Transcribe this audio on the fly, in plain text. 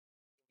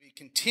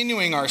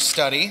Continuing our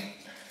study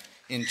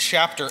in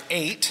chapter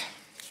 8,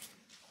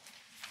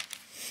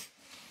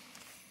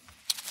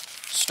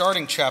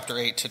 starting chapter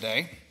 8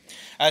 today.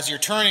 As you're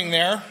turning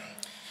there,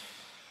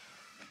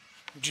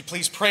 would you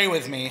please pray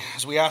with me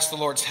as we ask the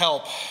Lord's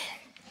help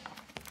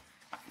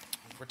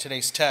for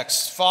today's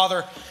text.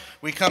 Father,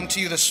 we come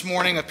to you this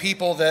morning, a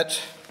people that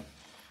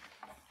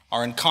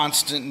are in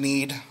constant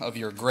need of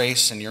your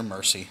grace and your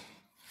mercy,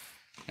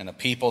 and a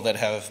people that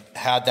have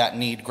had that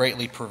need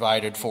greatly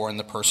provided for in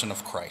the person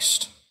of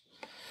Christ.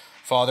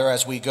 Father,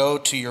 as we go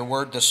to your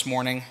word this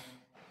morning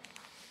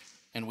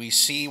and we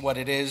see what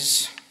it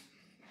is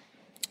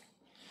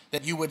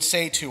that you would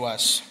say to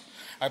us,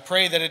 I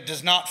pray that it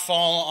does not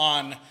fall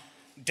on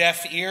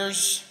deaf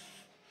ears,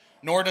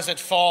 nor does it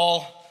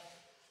fall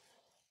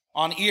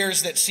on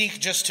ears that seek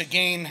just to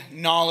gain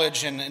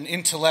knowledge and an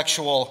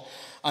intellectual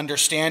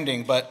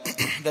understanding, but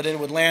that it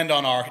would land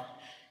on our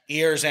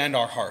ears and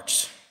our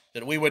hearts,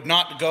 that we would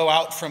not go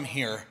out from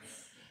here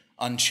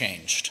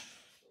unchanged,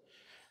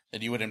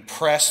 that you would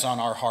impress on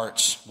our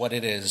hearts what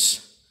it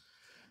is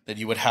that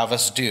you would have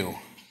us do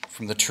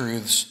from the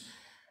truths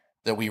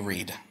that we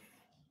read.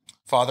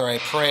 Father, I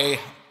pray,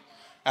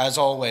 as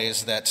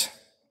always, that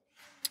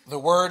the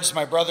words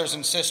my brothers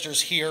and sisters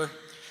hear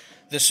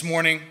this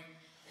morning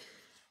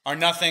are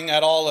nothing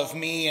at all of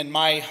me and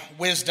my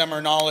wisdom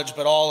or knowledge,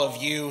 but all of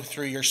you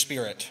through your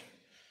Spirit.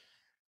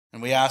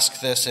 And we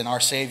ask this in our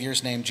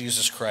Savior's name,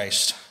 Jesus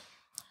Christ.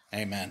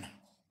 Amen.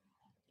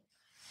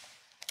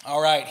 All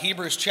right,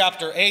 Hebrews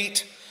chapter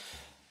 8,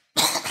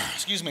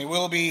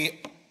 we'll be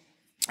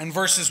in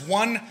verses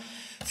 1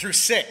 through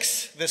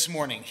 6 this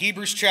morning.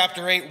 Hebrews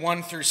chapter 8,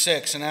 1 through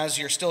 6. And as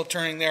you're still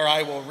turning there,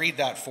 I will read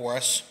that for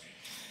us.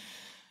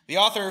 The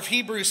author of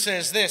Hebrews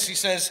says this. He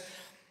says,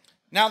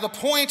 "Now the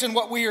point in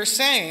what we are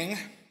saying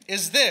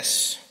is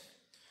this: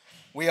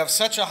 we have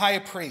such a high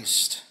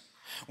priest,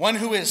 one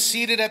who is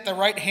seated at the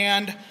right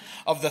hand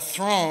of the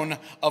throne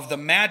of the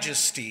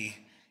majesty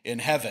in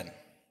heaven,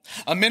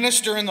 a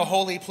minister in the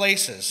holy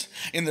places,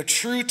 in the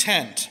true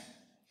tent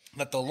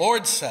that the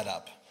Lord set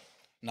up,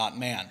 not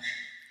man.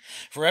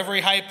 For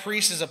every high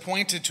priest is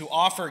appointed to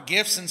offer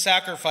gifts and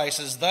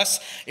sacrifices. Thus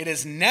it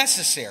is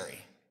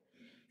necessary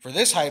for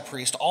this high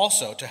priest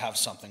also to have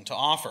something to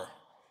offer.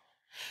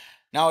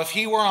 Now if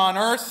he were on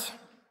earth,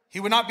 he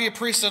would not be a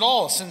priest at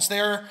all, since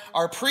there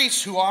are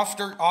priests who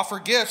offer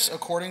gifts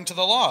according to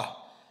the law.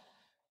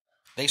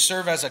 They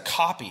serve as a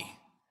copy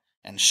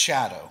and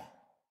shadow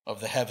of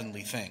the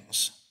heavenly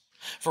things.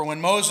 For when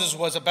Moses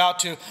was about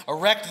to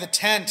erect the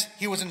tent,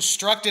 he was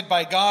instructed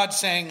by God,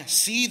 saying,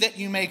 'See that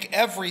you make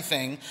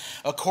everything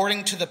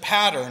according to the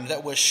pattern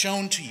that was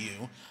shown to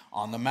you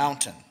on the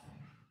mountain.'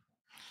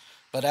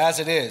 But as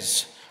it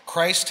is,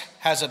 Christ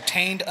has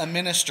obtained a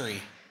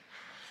ministry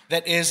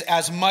that is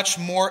as much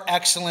more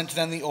excellent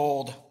than the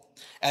old,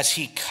 as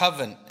the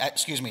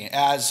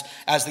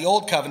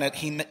old covenant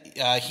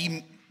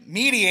he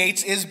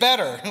mediates is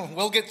better."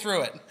 We'll get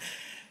through it.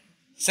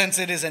 "Since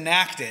it is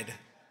enacted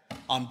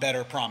on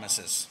better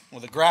promises. Well,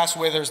 the grass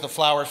withers, the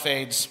flower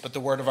fades, but the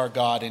word of our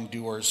God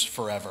endures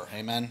forever."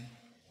 Amen.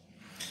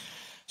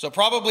 So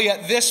probably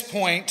at this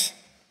point,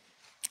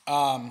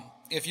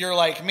 if you're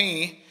like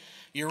me,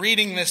 you're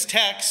reading this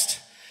text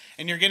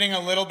and you're getting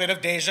a little bit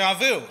of deja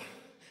vu.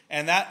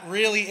 And that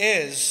really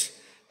is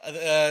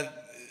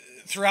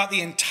throughout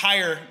the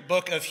entire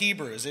book of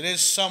Hebrews. It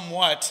is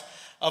somewhat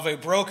of a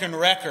broken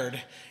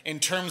record in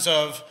terms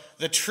of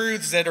the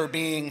truths that are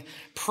being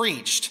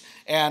preached.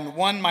 And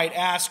one might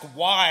ask,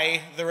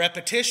 why the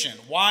repetition?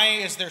 Why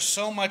is there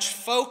so much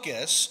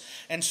focus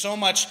and so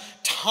much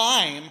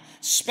time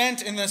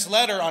spent in this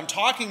letter on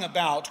talking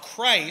about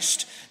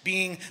Christ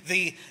being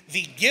the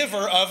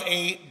giver of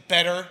a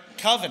better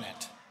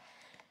covenant?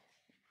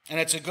 And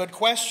it's a good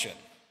question.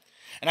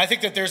 And I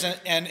think that there's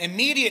an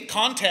immediate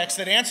context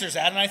that answers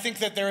that, and I think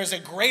that there is a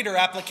greater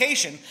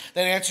application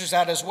that answers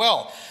that as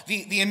well.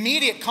 The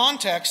immediate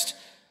context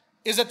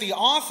is that the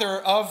author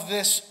of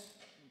this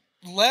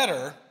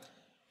letter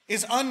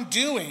is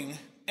undoing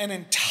an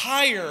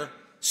entire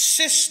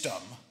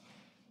system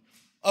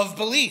of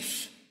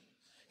belief.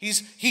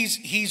 He's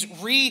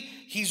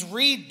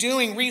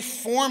redoing,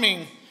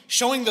 reforming,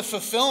 showing the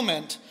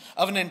fulfillment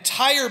of an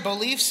entire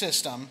belief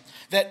system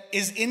that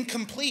is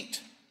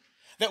incomplete,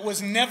 that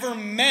was never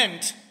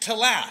meant to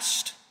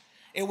last.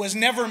 It was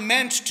never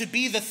meant to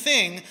be the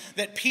thing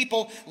that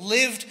people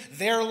lived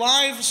their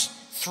lives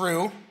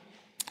through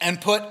and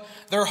put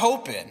their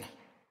hope in.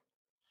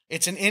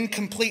 It's an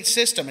incomplete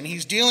system, and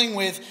he's dealing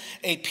with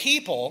a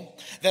people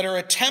that are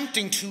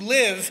attempting to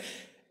live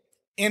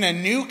in a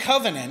new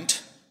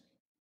covenant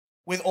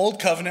with old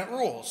covenant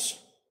rules.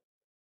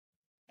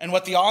 And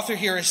what the author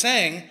here is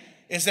saying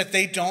is that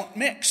they don't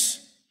mix.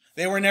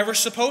 They were never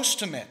supposed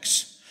to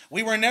mix.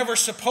 We were never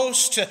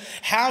supposed to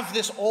have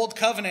this old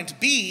covenant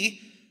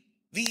be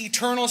the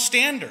eternal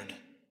standard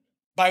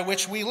by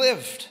which we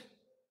lived.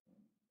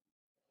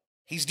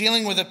 He's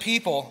dealing with a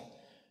people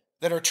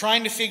that are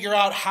trying to figure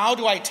out, how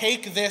do I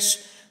take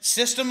this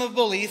system of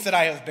belief that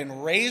I have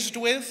been raised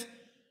with,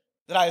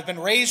 that I have been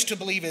raised to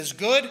believe is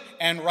good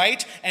and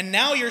right, and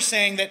now you're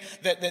saying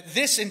that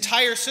this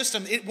entire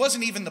system, it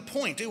wasn't even the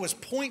point. It was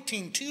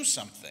pointing to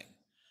something.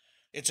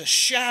 It's a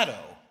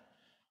shadow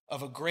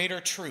of a greater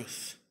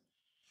truth,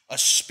 a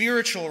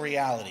spiritual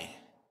reality.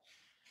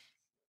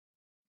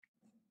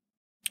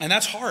 And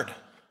that's hard.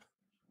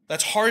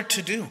 That's hard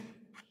to do.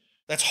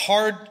 That's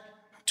hard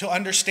to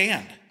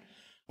understand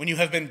when you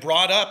have been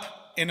brought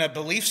up in a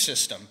belief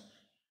system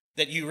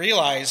that you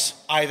realize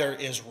either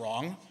is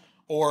wrong,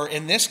 or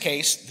in this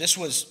case, this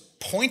was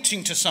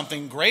pointing to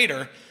something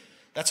greater.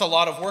 That's a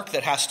lot of work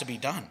that has to be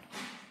done.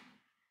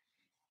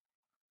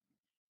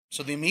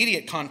 So the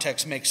immediate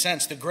context makes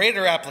sense. The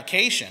greater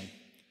application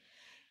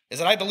is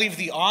that I believe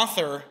the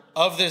author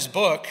of this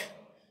book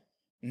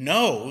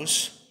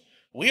knows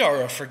we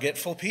are a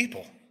forgetful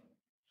people.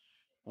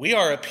 We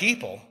are a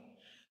people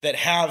that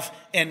have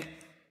it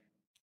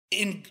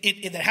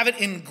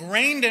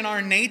ingrained in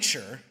our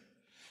nature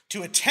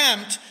to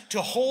attempt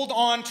to hold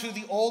on to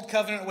the old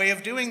covenant way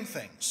of doing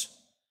things.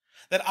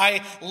 That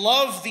I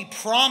love the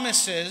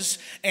promises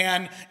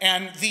and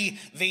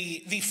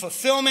the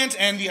fulfillment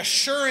and the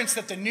assurance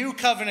that the new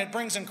covenant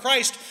brings in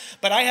Christ,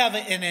 but I have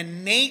an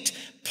innate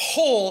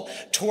pull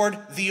toward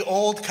the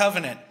old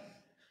covenant,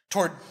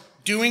 toward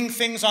doing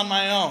things on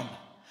my own,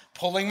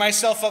 pulling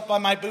myself up by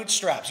my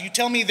bootstraps. You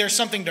tell me there's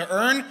something to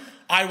earn,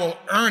 I will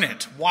earn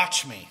it.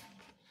 Watch me.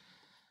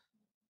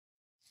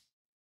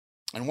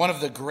 And one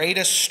of the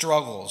greatest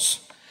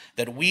struggles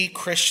that we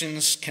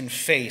Christians can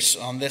face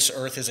on this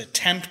earth is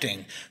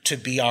attempting to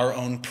be our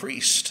own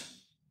priest.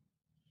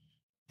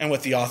 And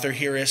what the author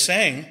here is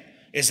saying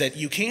is that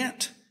you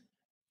can't.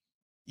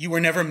 You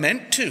were never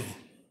meant to.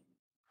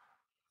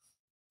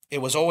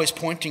 It was always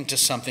pointing to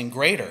something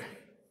greater.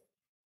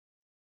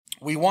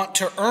 We want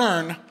to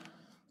earn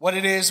what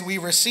it is we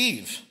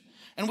receive.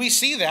 And we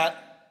see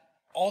that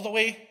all the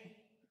way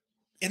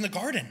in the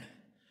garden.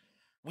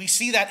 We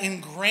see that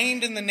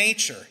ingrained in the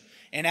nature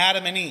in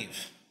Adam and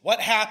Eve. What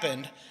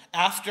happened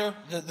after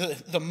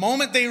the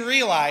moment they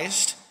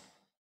realized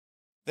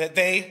that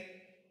they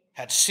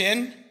had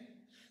sinned,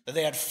 that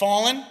they had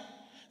fallen,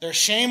 their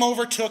shame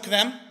overtook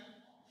them?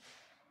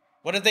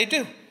 What did they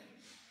do?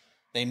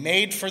 They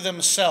made for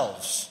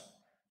themselves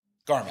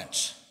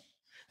garments.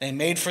 They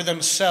made for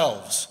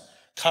themselves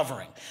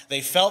covering. They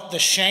felt the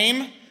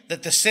shame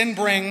that the sin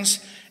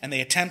brings, and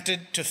they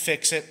attempted to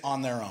fix it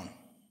on their own.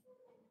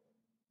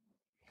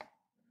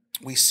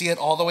 We see it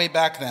all the way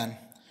back then,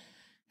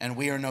 and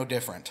we are no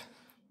different.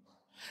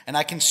 And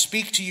I can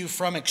speak to you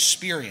from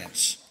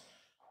experience,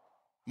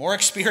 more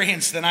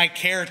experience than I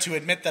care to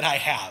admit that I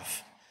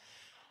have.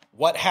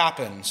 What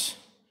happens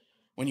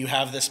when you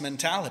have this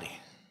mentality?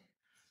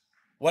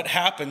 What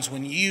happens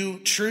when you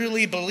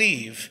truly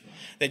believe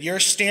that your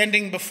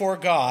standing before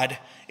God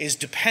is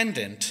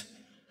dependent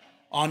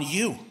on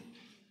you,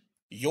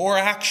 your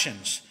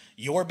actions,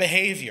 your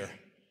behavior?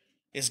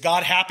 Is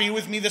God happy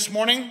with me this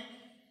morning?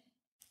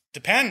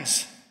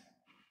 Depends.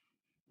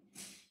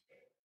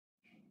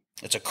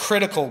 It's a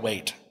critical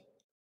weight.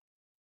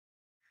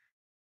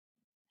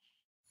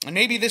 And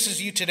maybe this is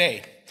you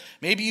today.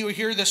 Maybe you are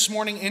here this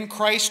morning in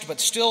Christ, but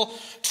still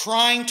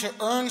trying to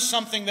earn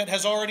something that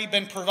has already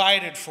been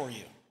provided for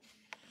you.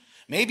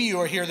 Maybe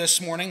you are here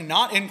this morning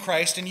not in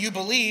Christ, and you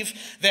believe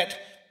that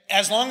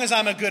as long as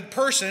I'm a good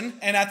person,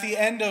 and at the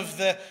end of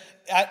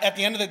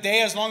the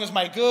day, as long as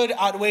my good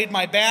outweighed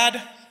my bad,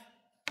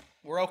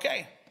 we're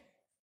okay.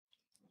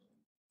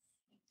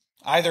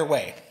 Either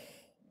way,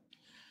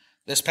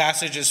 this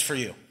passage is for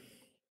you.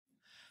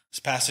 This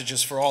passage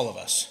is for all of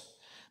us,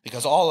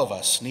 because all of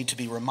us need to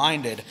be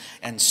reminded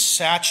and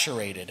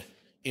saturated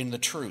in the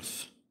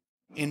truth.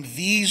 In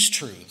these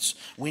truths,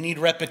 we need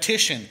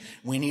repetition.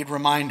 We need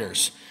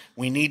reminders.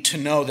 We need to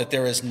know that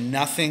there is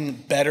nothing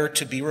better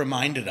to be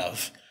reminded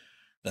of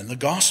than the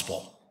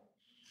gospel.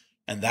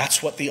 And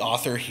that's what the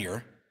author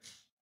here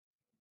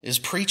is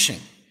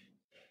preaching.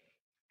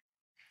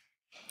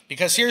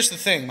 Because here's the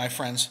thing, my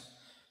friends.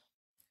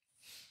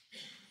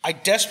 I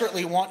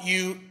desperately want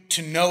you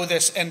to know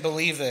this and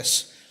believe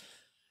this.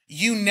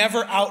 You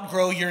never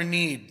outgrow your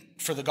need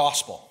for the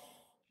gospel.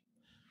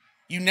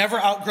 You never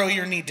outgrow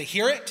your need to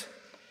hear it.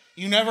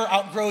 You never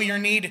outgrow your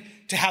need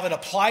to have it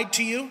applied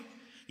to you.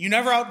 You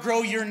never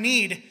outgrow your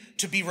need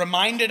to be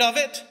reminded of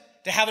it,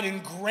 to have it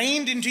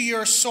ingrained into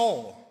your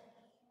soul.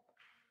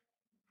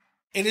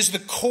 It is the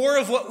core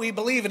of what we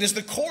believe. It is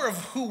the core of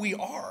who we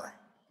are.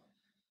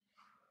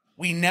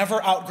 We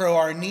never outgrow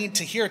our need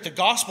to hear it. The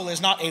gospel is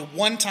not a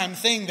one-time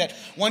thing that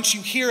once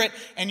you hear it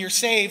and you're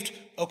saved,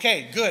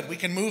 okay, good, we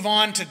can move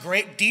on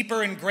to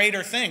deeper and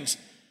greater things.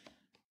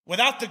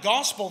 Without the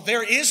gospel,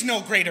 there is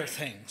no greater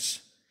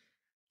things.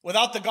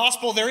 Without the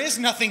gospel, there is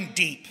nothing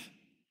deep.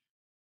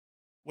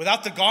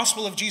 Without the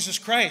gospel of Jesus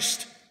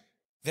Christ,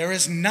 there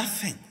is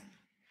nothing.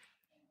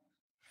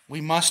 We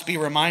must be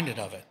reminded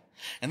of it.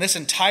 And this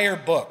entire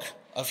book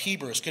of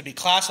Hebrews could be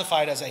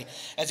classified as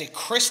a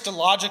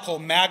Christological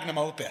magnum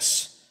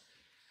opus.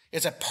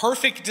 It's a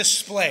perfect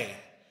display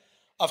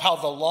of how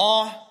the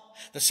law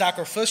the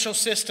sacrificial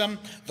system,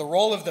 the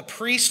role of the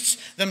priests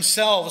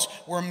themselves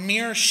were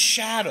mere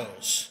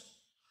shadows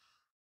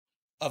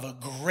of a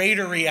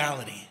greater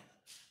reality,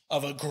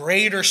 of a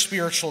greater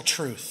spiritual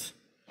truth.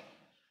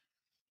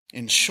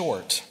 In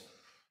short,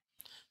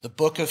 the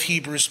book of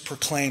Hebrews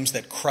proclaims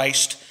that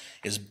Christ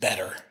is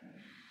better.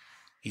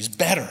 He's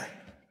better.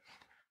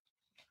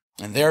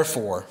 And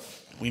therefore,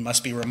 we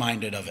must be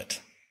reminded of it.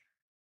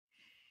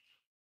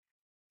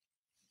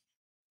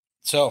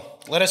 So,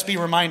 let us be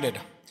reminded,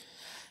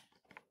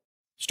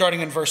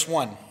 starting in verse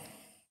 1.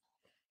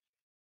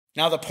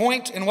 Now, the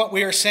point in what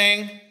we are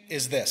saying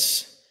is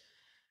this: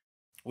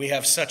 we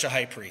have such a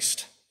high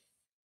priest,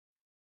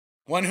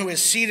 one who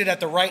is seated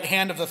at the right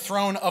hand of the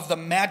throne of the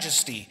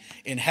majesty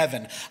in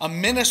heaven, a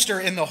minister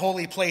in the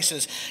holy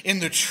places, in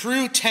the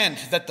true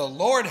tent that the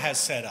Lord has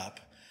set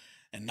up,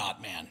 and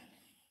not man.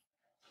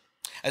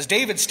 As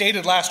David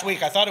stated last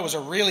week, I thought it was a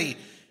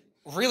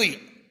really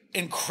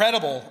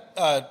incredible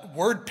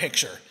word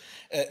picture.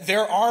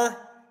 There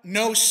are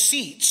no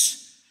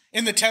seats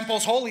in the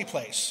temple's holy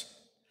place.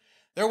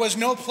 There was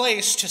no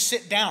place to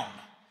sit down.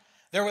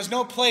 There was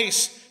no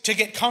place to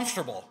get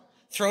comfortable.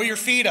 Throw your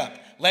feet up,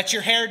 let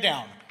your hair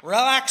down,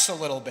 relax a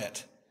little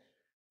bit.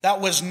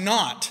 That was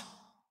not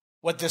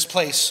what this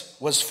place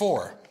was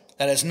for.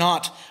 That is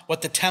not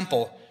what the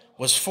temple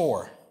was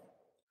for.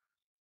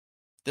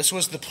 This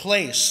was the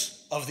place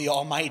of the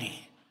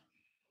Almighty,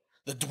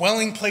 the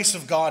dwelling place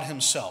of God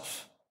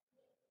himself.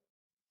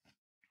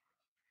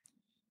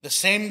 The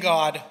same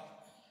God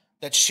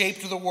that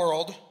shaped the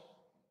world,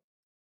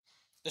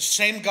 the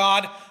same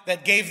God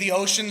that gave the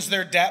oceans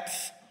their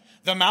depth,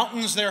 the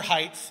mountains their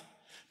height,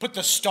 put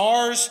the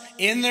stars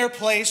in their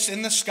place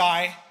in the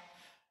sky,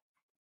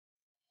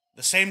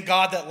 the same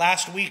God that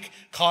last week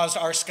caused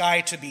our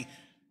sky to be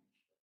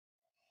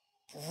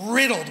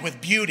riddled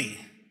with beauty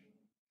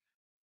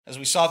as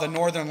we saw the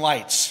northern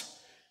lights,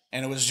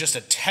 and it was just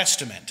a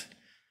testament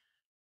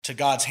to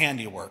God's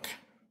handiwork.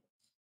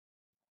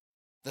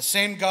 The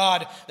same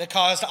God that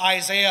caused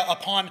Isaiah,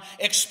 upon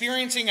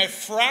experiencing a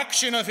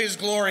fraction of his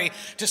glory,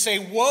 to say,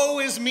 "Woe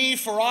is me,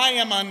 for I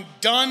am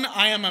undone.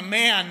 I am a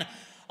man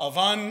of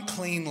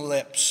unclean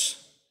lips."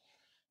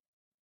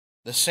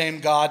 The same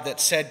God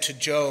that said to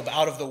Job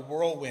out of the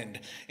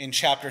whirlwind in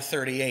chapter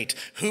 38,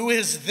 "Who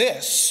is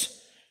this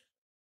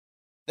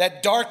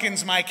that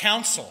darkens my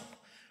counsel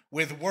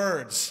with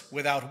words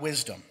without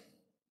wisdom?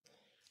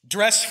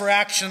 Dressed for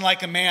action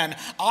like a man,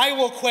 I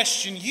will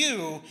question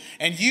you,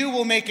 and you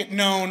will make it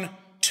known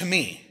to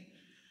me.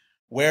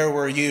 Where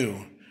were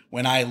you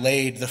when I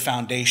laid the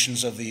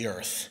foundations of the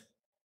earth?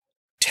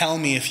 Tell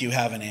me if you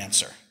have an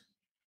answer."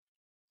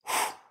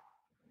 Whew.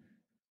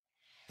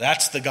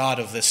 That's the God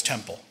of this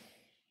temple.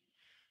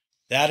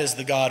 That is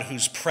the God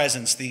whose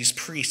presence these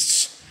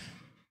priests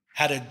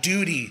had a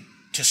duty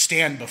to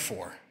stand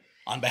before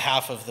on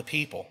behalf of the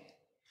people.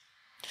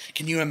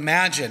 Can you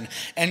imagine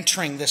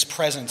entering this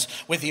presence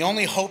with the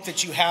only hope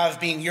that you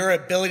have being your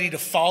ability to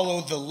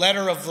follow the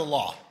letter of the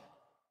law?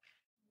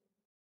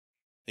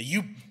 That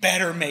you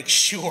better make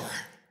sure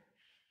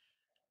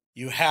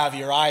you have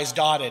your I's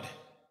dotted,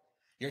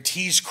 your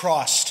T's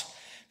crossed,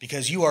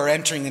 because you are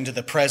entering into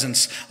the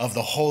presence of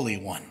the Holy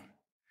One,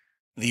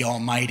 the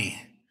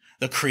Almighty,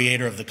 the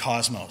creator of the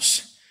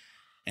cosmos,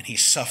 and he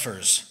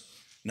suffers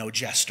no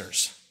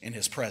jesters in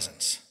his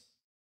presence.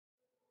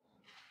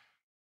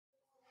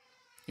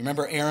 You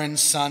remember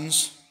Aaron's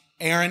sons?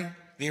 Aaron,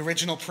 the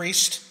original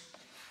priest,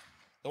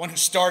 the one who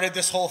started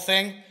this whole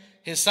thing,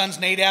 his sons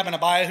Nadab and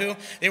Abihu,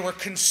 they were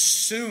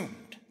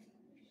consumed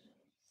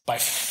by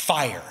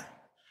fire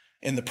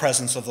in the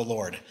presence of the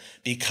Lord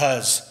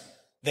because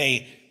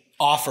they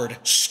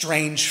offered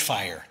strange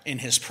fire in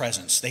his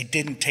presence. They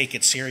didn't take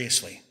it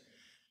seriously,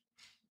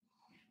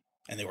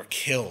 and they were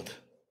killed.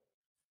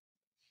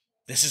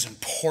 This is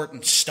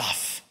important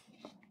stuff.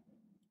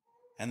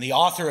 And the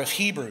author of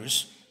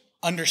Hebrews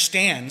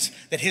understands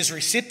that his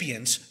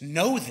recipients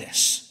know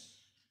this.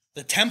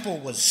 The temple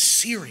was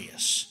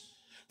serious.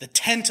 The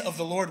tent of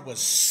the Lord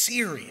was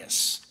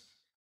serious.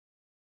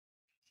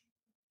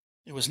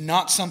 It was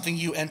not something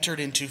you entered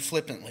into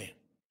flippantly,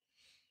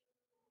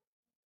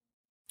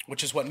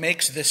 which is what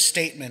makes this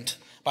statement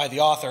by the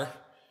author,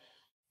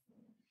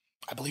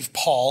 I believe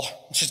Paul,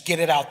 let's just get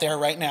it out there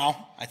right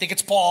now. I think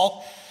it's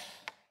Paul.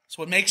 It's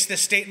what makes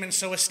this statement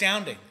so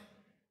astounding.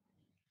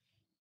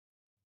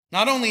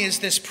 Not only is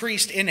this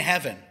priest in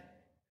heaven,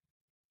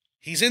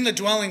 he's in the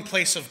dwelling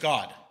place of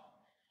God,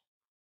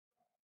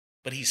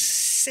 but he's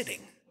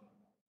sitting.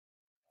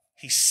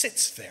 He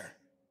sits there.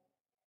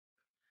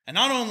 And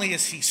not only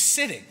is he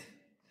sitting,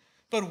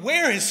 but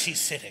where is he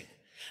sitting?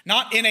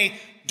 Not in a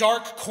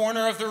dark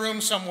corner of the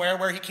room somewhere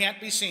where he can't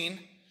be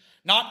seen,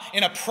 not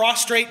in a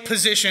prostrate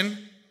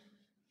position.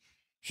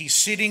 He's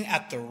sitting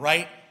at the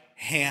right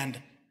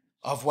hand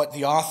of what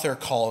the author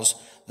calls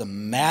the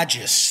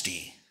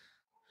majesty,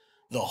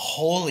 the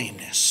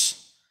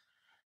holiness,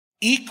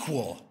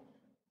 equal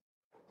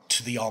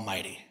to the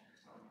Almighty.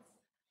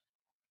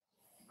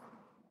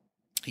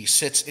 He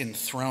sits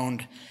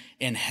enthroned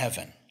in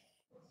heaven.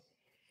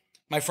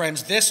 My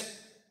friends, this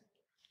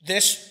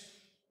This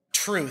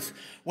truth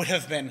would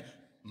have been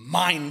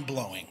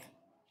mind-blowing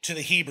to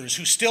the Hebrews,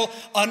 who still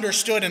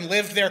understood and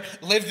lived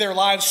their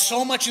lives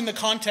so much in the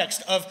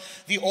context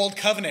of the Old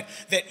Covenant,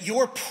 that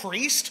your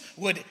priest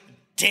would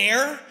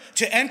dare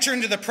to enter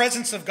into the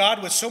presence of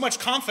God with so much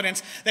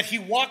confidence that he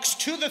walks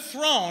to the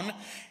throne,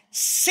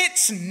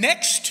 sits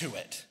next to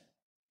it.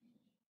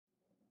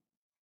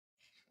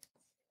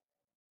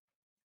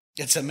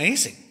 It's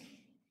amazing.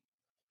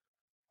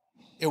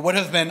 It would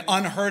have been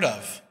unheard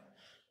of.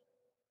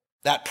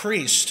 That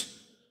priest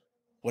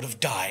would have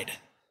died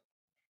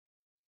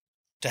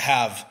to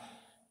have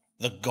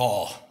the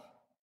gall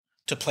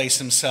to place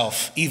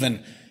himself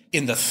even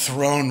in the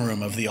throne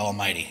room of the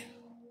Almighty.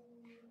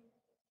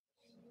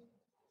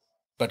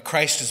 But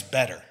Christ is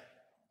better.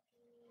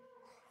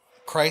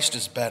 Christ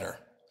is better.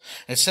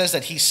 It says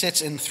that he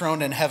sits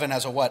enthroned in heaven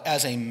as a what?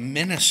 As a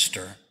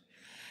minister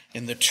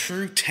in the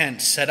true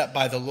tent set up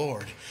by the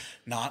Lord,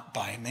 not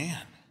by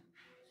man.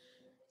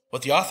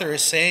 What the author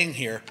is saying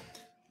here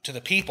to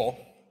the people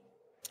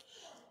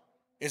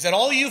is that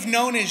all you've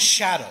known is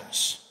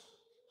shadows.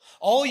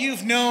 All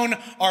you've known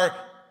are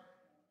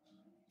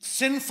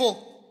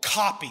sinful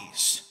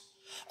copies.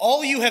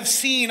 All you have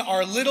seen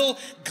are little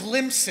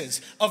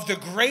glimpses of the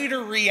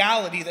greater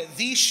reality that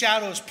these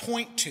shadows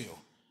point to.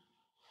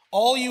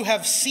 All you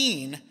have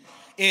seen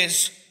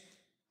is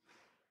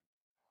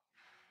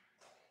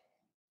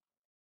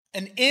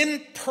an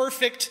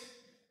imperfect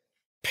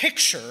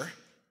picture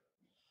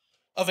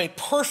of a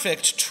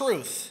perfect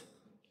truth.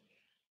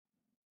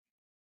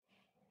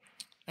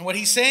 And what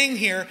he's saying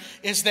here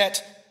is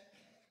that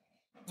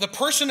the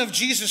person of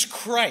Jesus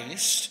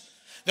Christ,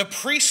 the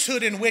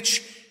priesthood in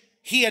which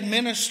he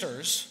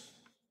administers,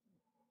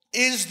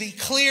 is the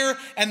clear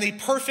and the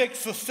perfect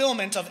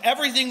fulfillment of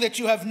everything that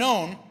you have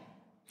known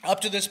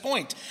up to this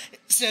point.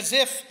 It's as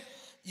if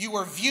you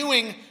were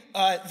viewing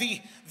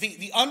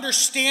the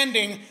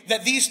understanding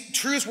that these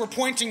truths were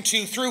pointing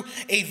to through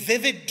a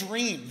vivid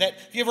dream. That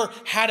if you ever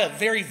had a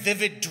very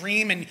vivid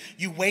dream and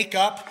you wake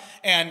up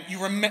and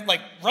you remember,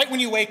 like right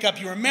when you wake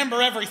up, you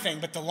remember everything,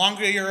 but the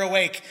longer you're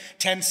awake,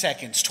 10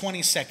 seconds,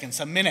 20 seconds,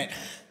 a minute,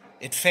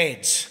 it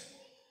fades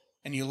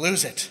and you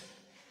lose it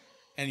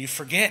and you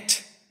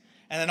forget.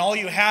 And then all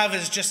you have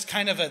is just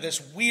kind of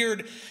this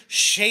weird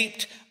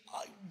shaped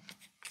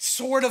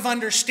sort of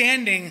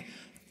understanding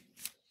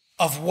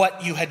of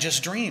what you had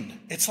just dreamed.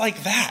 It's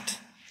like that.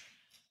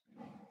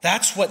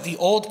 That's what the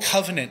Old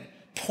Covenant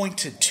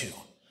pointed to.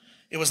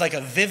 It was like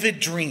a vivid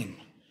dream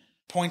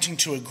pointing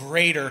to a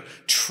greater,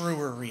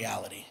 truer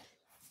reality.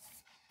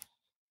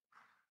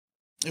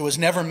 It was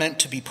never meant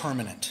to be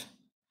permanent.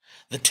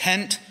 The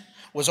tent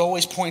was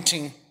always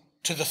pointing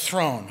to the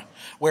throne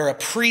where a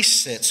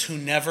priest sits who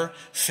never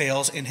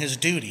fails in his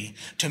duty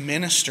to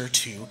minister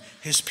to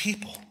his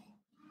people.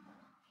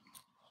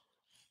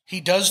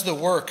 He does the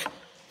work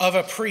of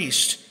a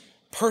priest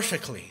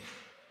perfectly.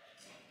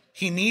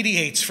 He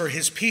mediates for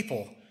his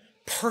people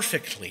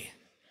perfectly.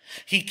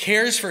 He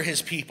cares for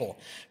his people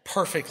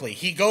perfectly.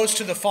 He goes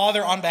to the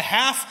Father on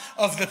behalf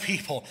of the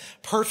people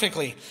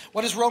perfectly.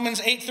 What does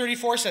Romans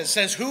 8:34 say? It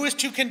says, who is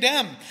to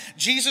condemn?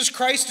 Jesus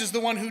Christ is the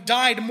one who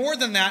died. More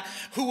than that,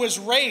 who was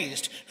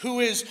raised, who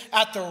is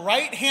at the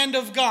right hand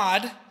of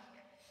God,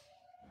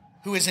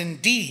 who is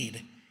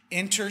indeed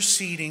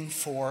interceding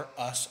for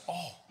us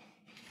all.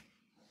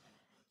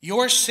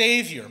 Your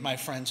Savior, my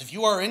friends, if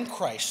you are in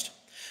Christ,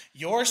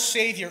 your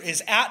Savior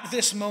is at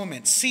this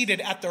moment seated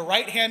at the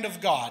right hand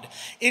of God,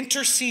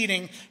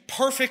 interceding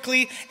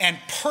perfectly and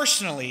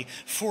personally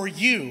for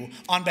you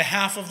on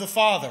behalf of the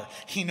Father.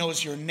 He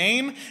knows your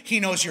name.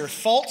 He knows your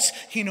faults.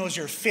 He knows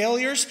your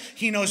failures.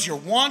 He knows your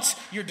wants,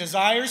 your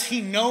desires.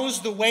 He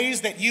knows the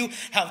ways that you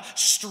have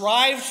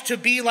strived to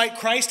be like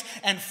Christ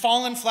and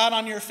fallen flat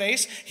on your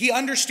face. He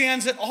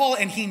understands it all,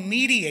 and he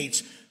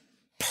mediates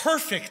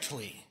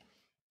perfectly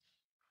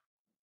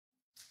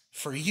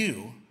for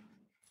you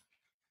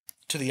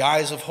to the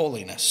eyes of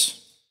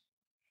holiness.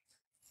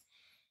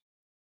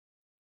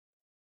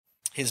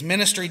 His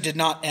ministry did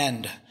not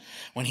end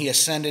when he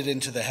ascended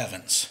into the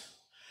heavens.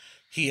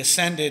 He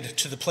ascended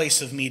to the place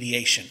of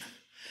mediation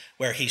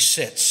where he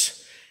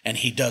sits and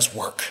he does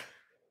work.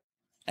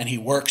 And he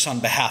works on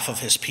behalf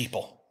of his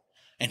people.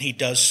 And he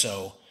does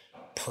so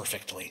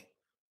perfectly.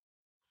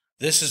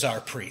 This is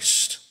our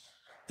priest.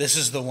 This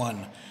is the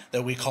one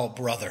that we call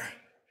brother.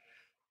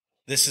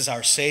 This is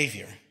our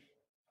Savior.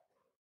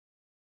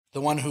 The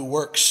one who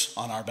works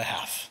on our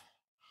behalf.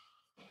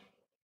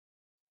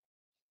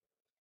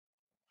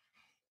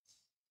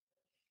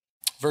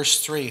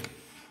 Verse 3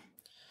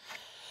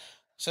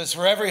 says,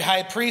 for every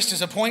high priest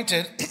is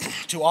appointed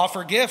to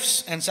offer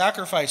gifts and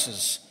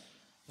sacrifices.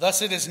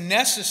 Thus it is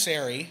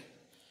necessary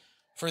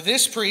for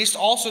this priest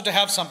also to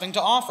have something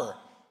to offer.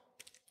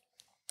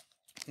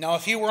 Now,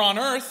 if he were on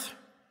earth,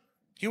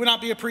 he would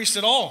not be a priest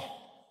at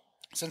all,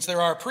 since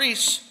there are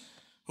priests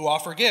who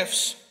offer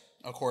gifts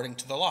according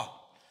to the law.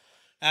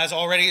 As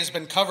already has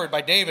been covered by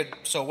David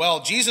so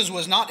well, Jesus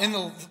was not in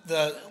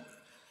the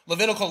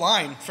Levitical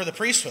line for the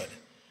priesthood.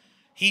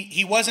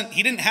 He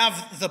didn't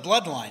have the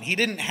bloodline. He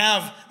didn't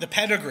have the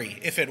pedigree,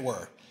 if it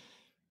were.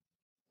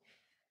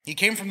 He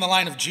came from the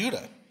line of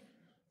Judah.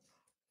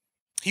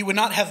 He would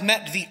not have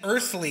met the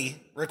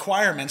earthly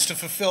requirements to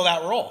fulfill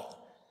that role.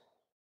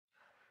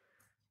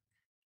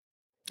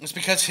 It's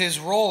because his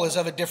role is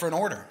of a different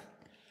order,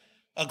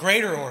 a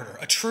greater order,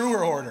 a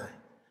truer order.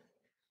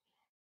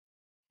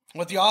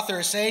 What the author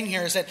is saying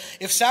here is that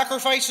if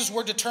sacrifices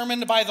were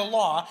determined by the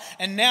law,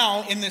 and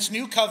now in this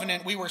new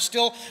covenant we were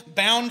still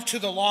bound to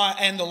the law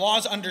and the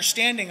law's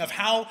understanding of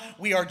how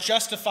we are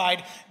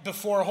justified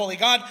before a holy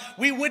God,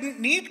 we wouldn't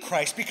need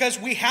Christ because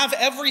we have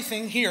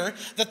everything here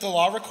that the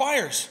law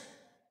requires.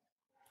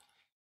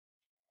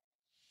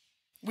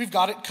 We've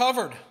got it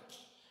covered.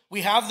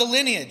 We have the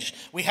lineage,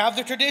 we have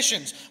the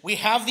traditions, we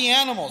have the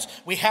animals,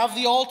 we have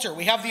the altar,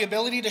 we have the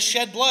ability to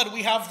shed blood,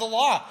 we have the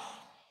law.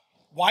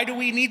 Why do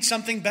we need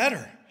something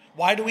better?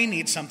 Why do we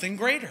need something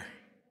greater?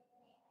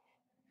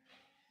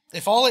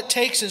 If all it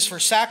takes is for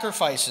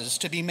sacrifices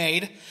to be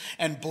made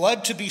and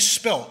blood to be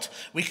spilt,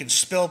 we can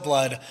spill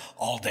blood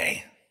all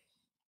day.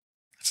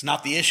 It's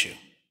not the issue.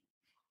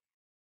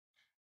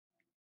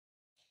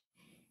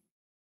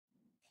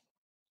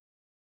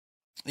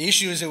 The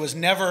issue is it was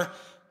never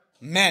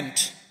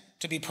meant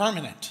to be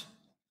permanent.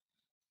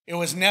 It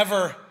was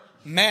never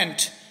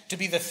meant to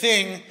be the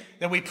thing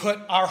that we put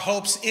our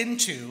hopes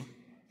into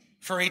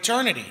for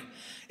eternity.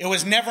 It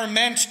was never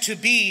meant to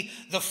be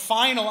the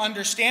final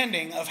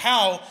understanding of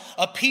how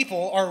a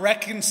people are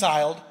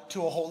reconciled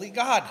to a holy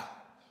God.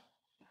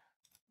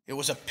 It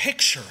was a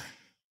picture,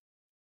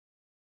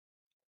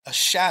 a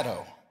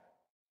shadow.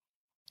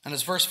 And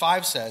as verse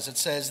 5 says, it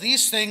says,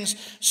 "These things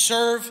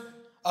serve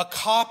a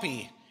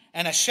copy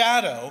and a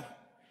shadow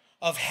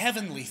of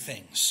heavenly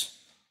things.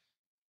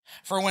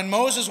 For when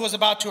Moses was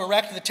about to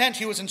erect the tent,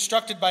 he was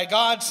instructed by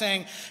God,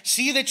 saying,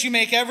 'See that you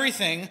make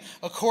everything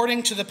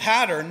according to the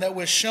pattern that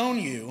was shown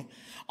you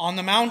on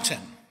the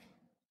mountain.'"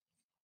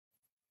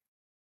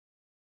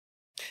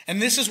 And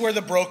this is where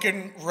the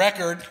broken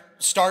record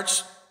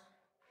starts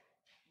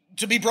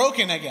to be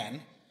broken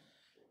again,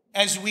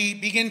 as we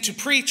begin to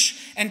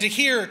preach and to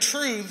hear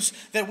truths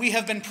that we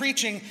have been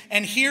preaching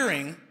and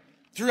hearing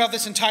throughout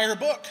this entire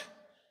book.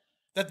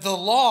 That the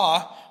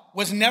law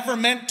was never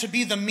meant to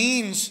be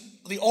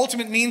the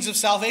ultimate means of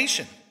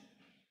salvation,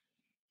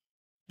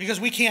 because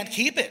we can't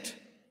keep it.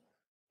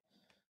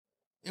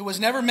 It was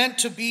never meant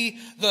to be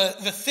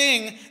the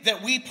thing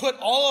that we put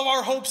all of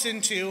our hopes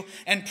into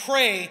and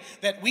pray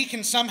that we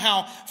can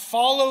somehow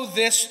follow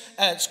this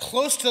as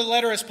close to the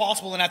letter as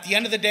possible, and at the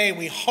end of the day,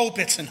 we hope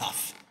it's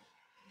enough.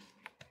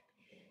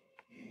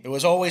 It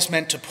was always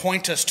meant to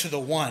point us to the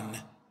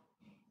one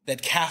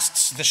that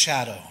casts the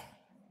shadow,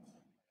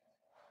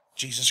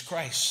 Jesus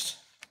Christ.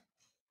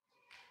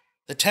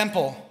 The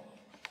temple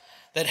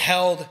that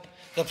held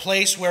the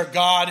place where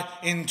God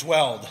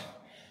indwelled,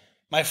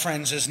 my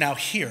friends, is now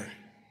here.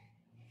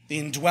 The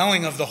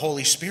indwelling of the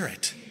Holy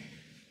Spirit,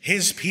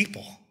 his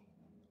people.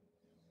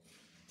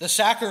 The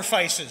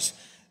sacrifices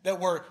that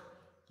were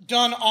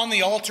done on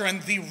the altar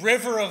and the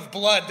river of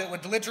blood that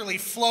would literally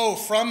flow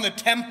from the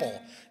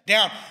temple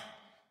down.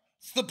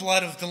 It's the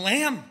blood of the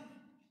Lamb.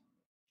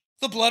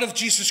 The blood of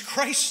Jesus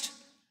Christ.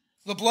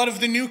 The blood of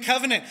the new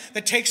covenant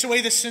that takes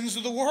away the sins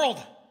of the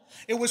world.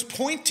 It was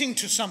pointing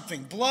to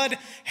something. Blood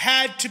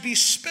had to be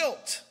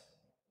spilt.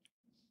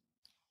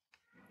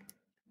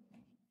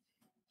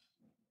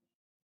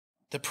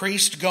 The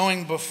priest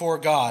going before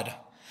God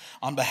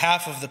on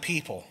behalf of the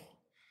people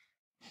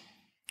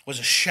was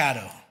a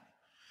shadow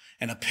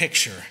and a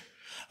picture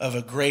of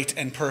a great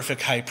and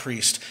perfect high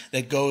priest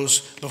that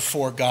goes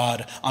before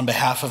God on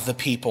behalf of the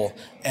people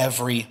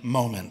every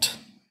moment.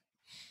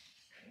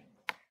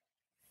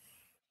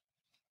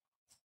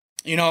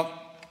 You know,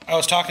 I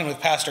was talking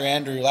with Pastor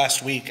Andrew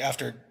last week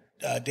after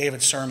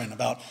David's sermon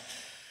about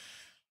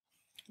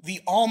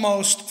the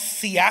almost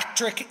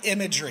theatric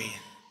imagery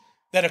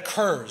that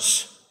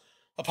occurs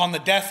upon the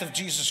death of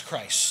Jesus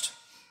Christ,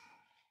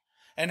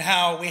 and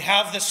how we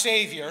have the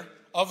Savior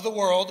of the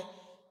world,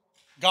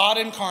 God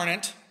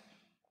incarnate,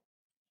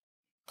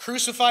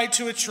 crucified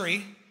to a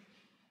tree,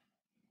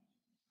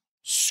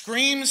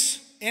 screams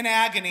in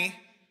agony,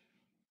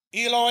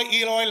 "Eloi,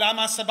 Eloi,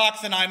 lama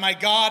sabachthani," my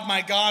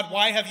God,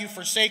 why have you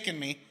forsaken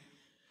me?"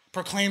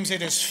 Proclaims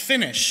it is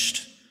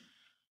finished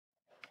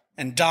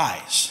and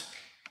dies.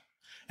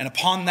 And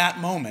upon that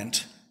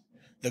moment,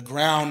 the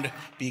ground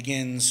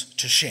begins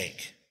to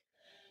shake.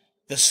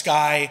 The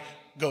sky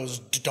goes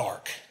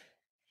dark.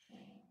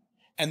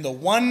 And the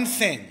one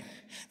thing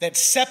that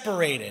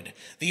separated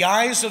the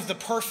eyes of the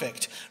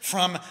perfect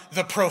from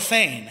the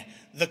profane,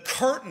 the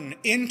curtain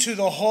into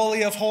the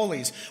Holy of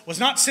Holies, was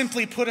not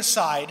simply put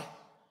aside,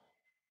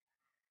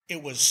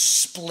 it was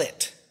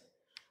split,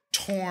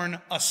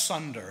 torn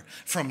asunder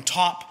from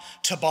top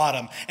to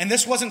bottom. And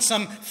this wasn't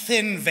some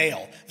thin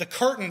veil. The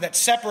curtain that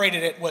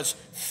separated it was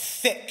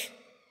thick.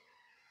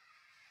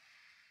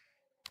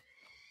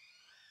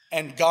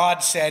 And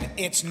God said,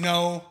 it's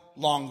no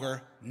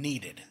longer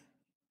needed.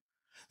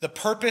 The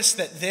purpose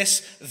that this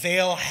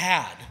veil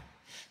had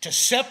to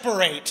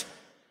separate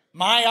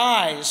my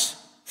eyes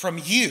from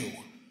you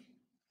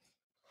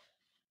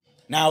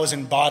now is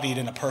embodied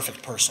in a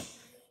perfect person.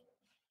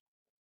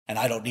 And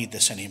I don't need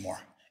this anymore.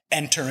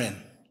 Enter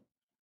in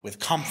with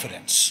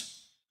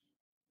confidence.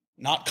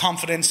 Not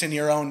confidence in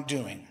your own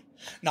doing.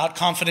 Not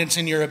confidence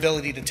in your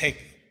ability to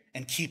take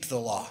and keep the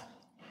law.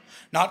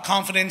 Not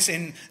confidence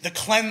in the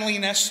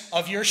cleanliness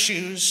of your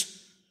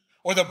shoes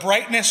or the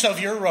brightness of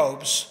your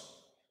robes.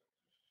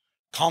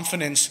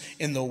 Confidence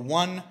in the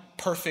one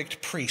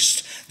perfect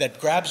priest that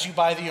grabs you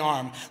by the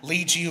arm,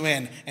 leads you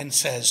in, and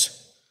says,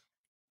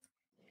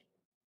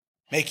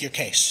 make your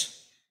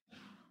case.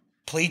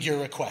 Plead your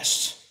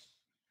requests.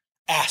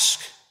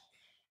 Ask,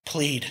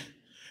 plead,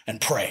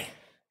 and pray.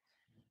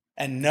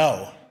 And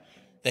know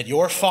that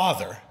your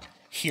Father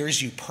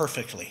hears you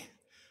perfectly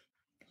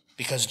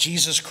because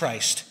Jesus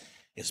Christ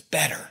is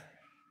better.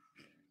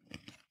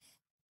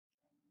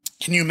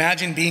 Can you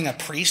imagine being a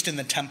priest in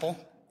the temple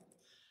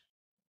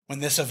when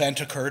this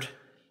event occurred?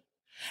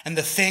 And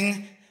the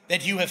thing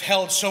that you have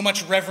held so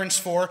much reverence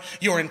for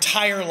your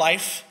entire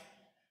life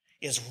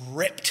is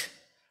ripped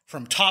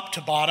from top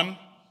to bottom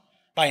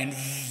by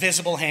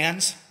invisible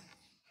hands.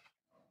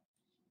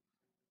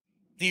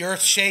 The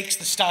earth shakes,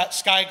 the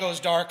sky goes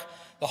dark,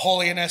 the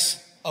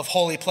holiness of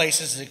holy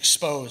places is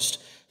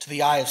exposed to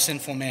the eye of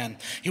sinful man.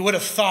 You would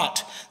have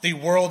thought the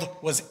world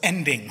was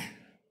ending.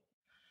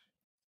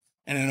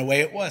 And in a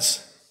way it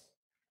was.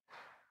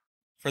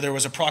 For there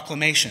was a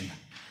proclamation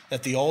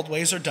that the old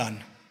ways are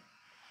done,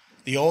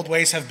 the old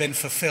ways have been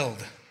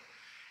fulfilled,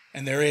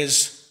 and there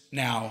is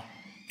now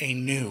a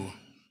new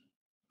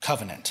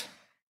covenant.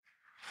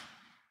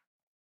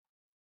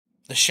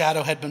 The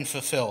shadow had been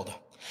fulfilled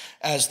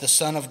as the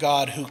Son of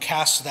God who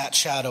casts that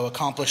shadow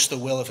accomplished the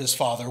will of his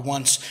Father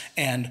once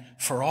and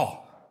for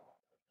all.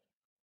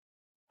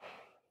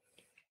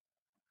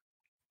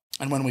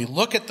 And when we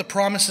look at the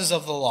promises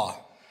of the law,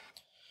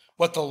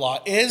 what the law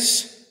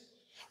is,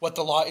 what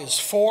the law is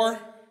for,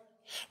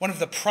 one of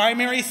the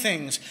primary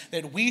things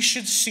that we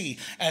should see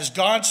as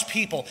God's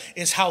people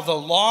is how the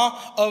law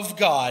of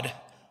God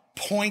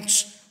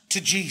points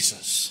to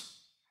Jesus.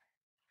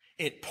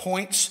 It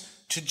points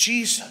to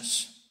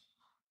Jesus.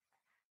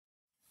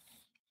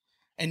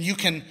 And you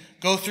can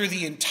go through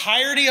the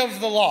entirety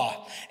of the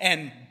law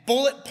and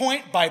bullet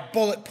point by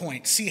bullet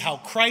point see how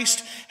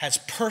Christ has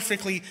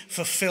perfectly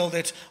fulfilled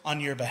it on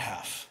your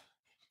behalf.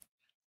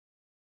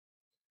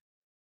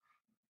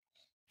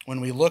 When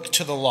we look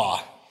to the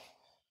law,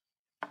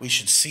 we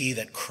should see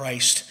that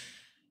Christ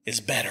is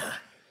better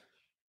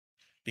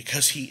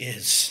because he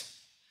is.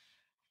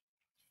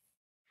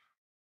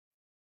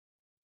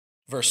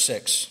 Verse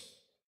 6.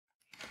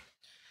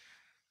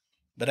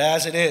 But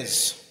as it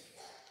is,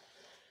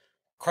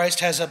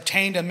 Christ has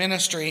obtained a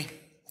ministry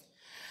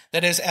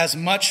that is as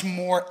much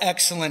more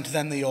excellent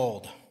than the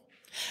old,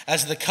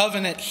 as the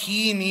covenant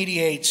he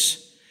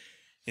mediates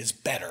is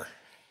better,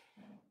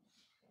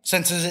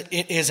 since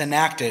it is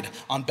enacted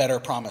on better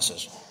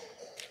promises.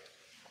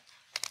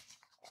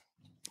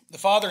 The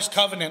Father's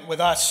covenant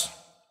with us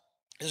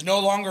is no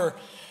longer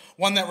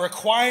one that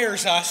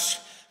requires us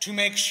to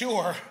make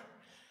sure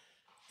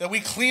that we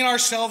clean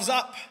ourselves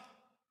up,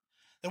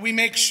 that we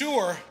make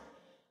sure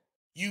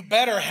you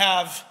better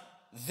have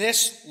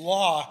this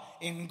law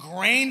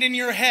ingrained in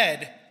your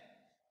head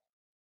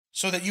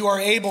so that you are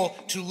able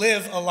to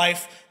live a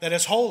life that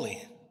is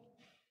holy.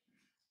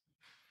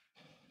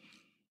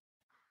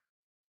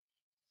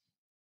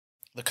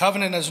 The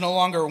covenant is no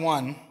longer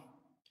one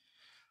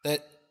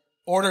that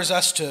orders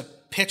us to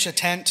pitch a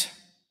tent,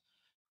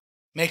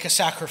 make a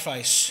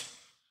sacrifice,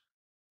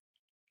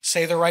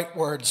 say the right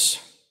words.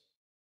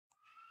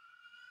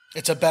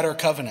 It's a better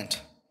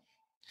covenant.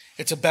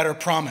 It's a better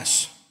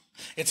promise.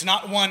 It's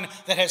not one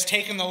that has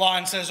taken the law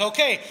and says,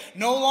 okay,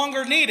 no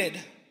longer needed.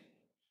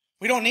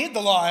 We don't need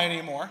the law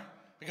anymore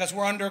because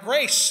we're under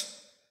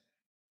grace.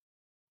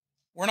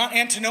 We're not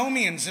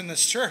antinomians in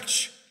this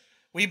church.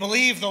 We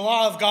believe the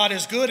law of God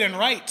is good and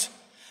right,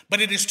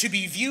 but it is to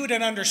be viewed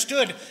and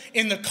understood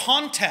in the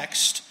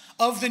context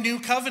of the new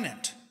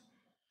covenant.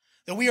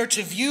 That we are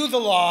to view the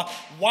law,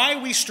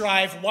 why we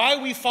strive,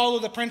 why we follow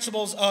the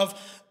principles of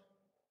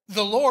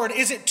the Lord.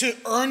 Is it to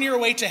earn your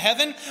way to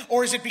heaven,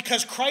 or is it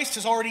because Christ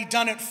has already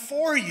done it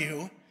for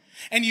you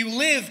and you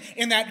live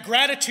in that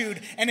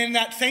gratitude and in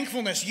that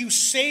thankfulness? You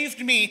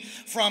saved me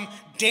from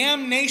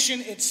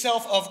damnation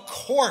itself. Of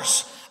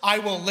course, I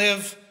will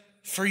live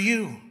for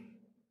you.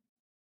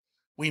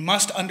 We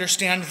must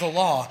understand the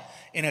law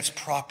in its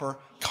proper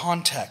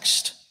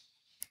context.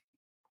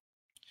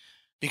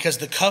 Because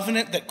the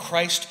covenant that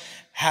Christ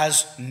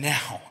has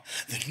now,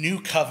 the new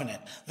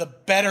covenant, the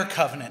better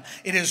covenant,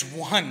 it is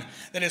one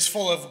that is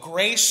full of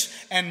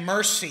grace and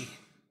mercy.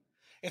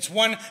 It's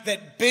one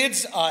that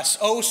bids us,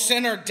 O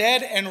sinner,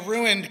 dead and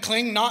ruined,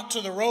 cling not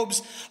to the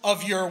robes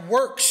of your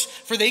works,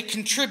 for they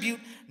contribute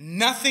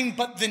nothing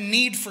but the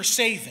need for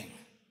saving.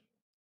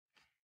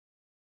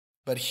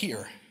 But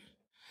here,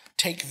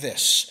 take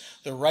this,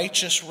 the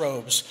righteous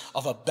robes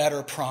of a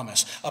better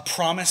promise, a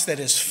promise that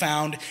is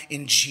found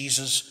in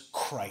Jesus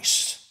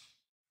Christ.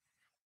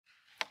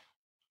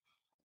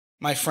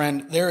 my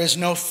friend, there is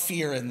no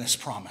fear in this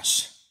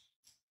promise.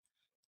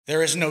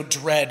 There is no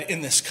dread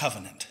in this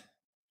covenant.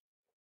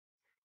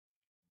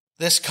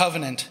 This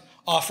covenant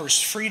offers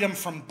freedom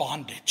from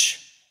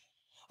bondage,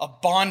 a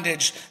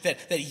bondage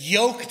that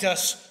yoked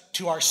us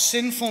to our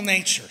sinful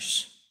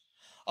natures,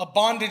 a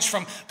bondage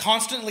from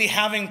constantly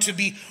having to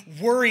be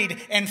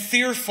worried and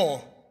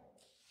fearful,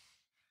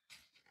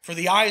 for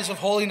the eyes of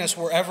holiness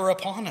were ever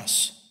upon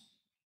us.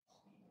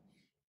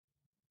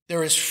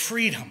 There is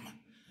freedom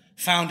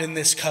found in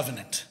this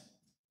covenant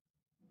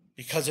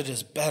because it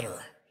is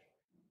better.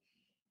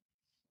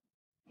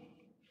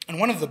 And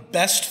one of the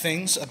best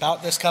things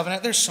about this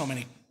covenant, there's so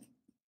many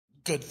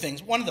good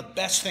things. One of the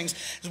best things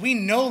is we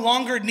no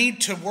longer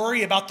need to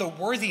worry about the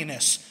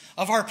worthiness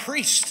of our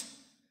priest.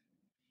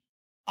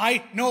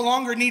 I no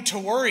longer need to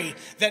worry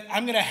that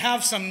I'm going to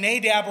have some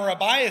Nadab or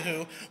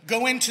Abihu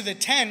go into the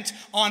tent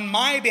on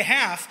my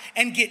behalf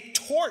and get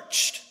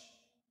torched.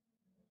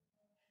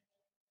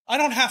 I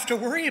don't have to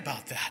worry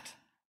about that.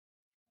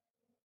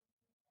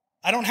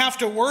 I don't have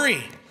to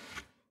worry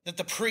that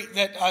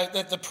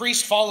the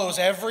priest follows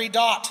every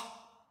dot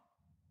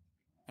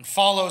and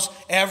follows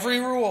every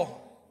rule,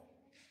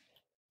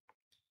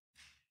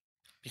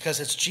 because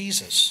it's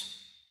Jesus.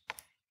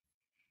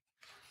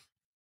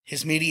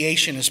 His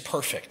mediation is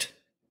perfect.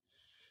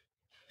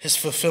 His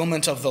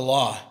fulfillment of the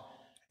law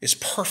is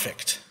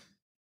perfect.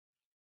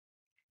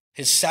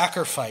 His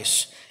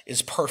sacrifice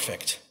is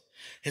perfect.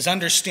 His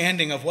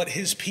understanding of what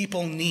his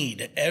people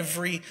need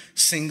every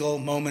single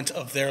moment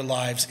of their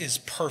lives is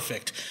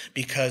perfect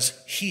because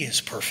he is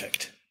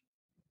perfect.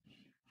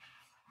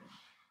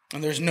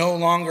 And there's no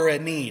longer a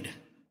need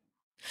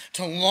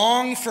to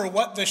long for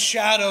what the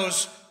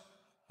shadows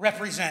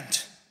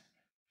represent.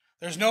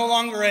 There's no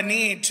longer a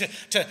need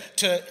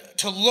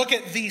to look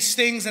at these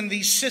things and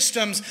these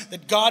systems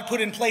that God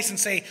put in place and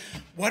say,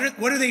 what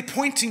are they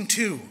pointing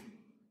to?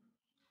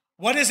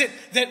 What is it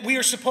that we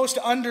are supposed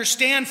to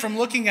understand from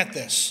looking at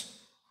this?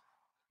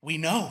 We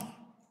know.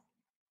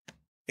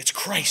 It's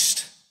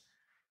Christ.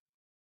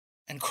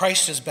 And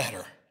Christ is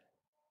better.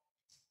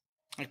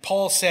 Like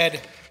Paul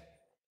said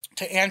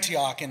to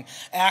Antioch in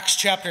Acts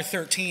chapter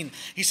 13,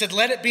 he said,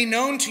 "Let it be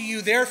known to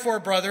you,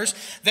 therefore, brothers,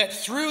 that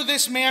through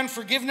this man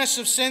forgiveness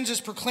of sins is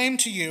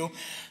proclaimed to you,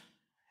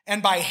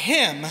 and by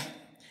him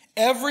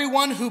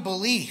everyone who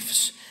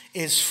believes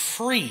is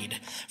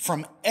freed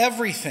from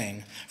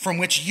everything from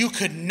which you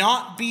could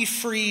not be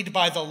freed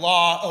by the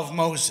law of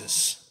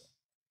Moses."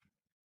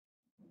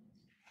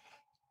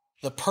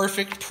 The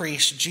perfect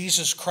priest,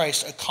 Jesus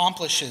Christ,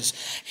 accomplishes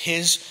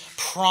his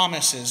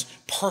promises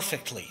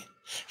perfectly.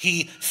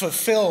 He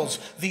fulfills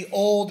the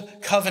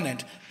old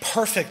covenant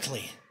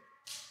perfectly.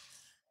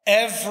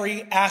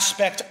 Every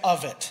aspect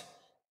of it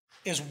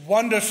is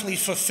wonderfully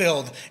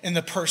fulfilled in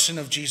the person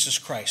of Jesus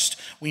Christ.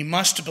 We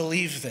must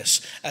believe this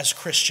as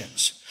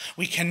Christians.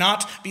 We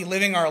cannot be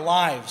living our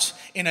lives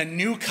in a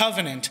new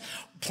covenant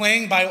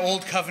playing by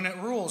old covenant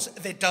rules.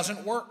 That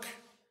doesn't work.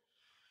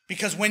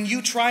 Because when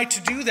you try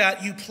to do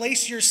that, you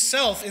place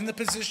yourself in the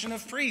position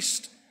of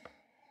priest.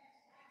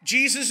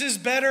 Jesus is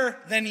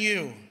better than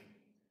you.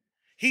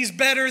 He's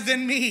better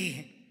than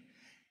me.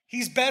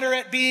 He's better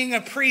at being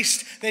a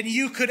priest than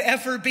you could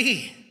ever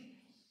be.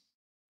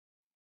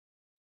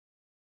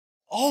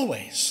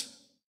 Always.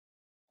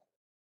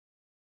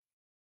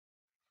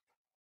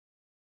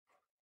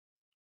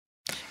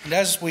 And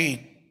as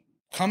we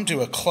come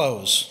to a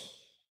close,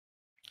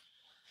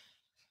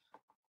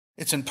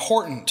 it's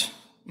important,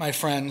 my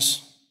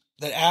friends,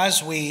 that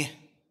as we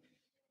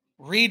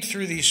read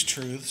through these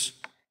truths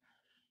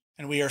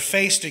and we are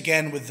faced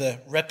again with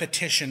the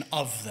repetition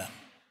of them,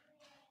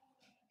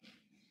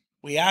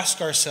 we ask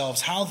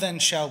ourselves, how then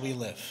shall we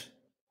live?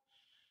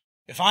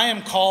 If I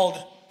am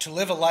called to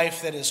live a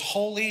life that is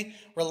wholly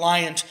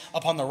reliant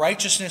upon the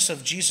righteousness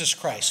of Jesus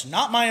Christ,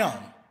 not my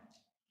own,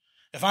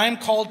 if I am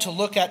called to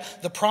look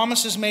at the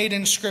promises made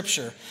in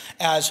Scripture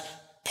as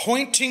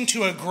pointing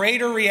to a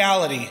greater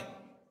reality,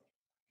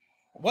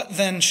 what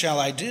then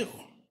shall I do?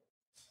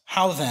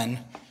 How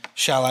then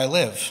shall I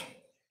live?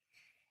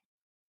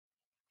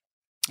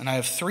 And I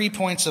have 3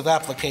 points of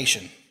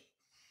application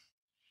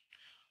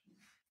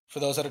for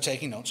those that are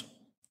taking notes.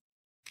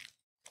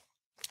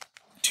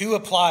 2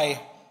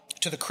 apply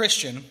to the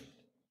Christian,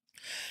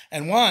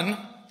 and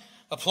 1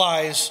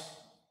 applies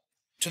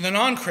to the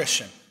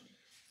non-Christian.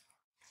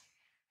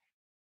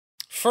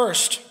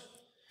 First,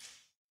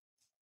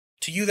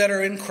 to you that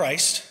are in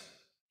Christ,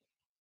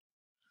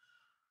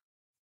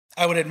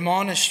 I would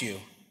admonish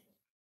you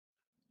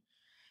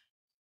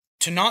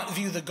to not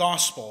view the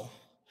gospel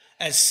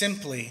as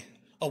simply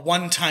a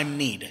one-time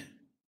need.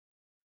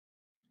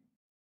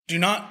 Do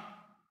not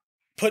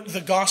put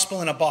the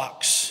gospel in a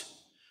box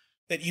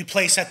that you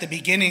place at the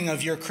beginning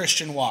of your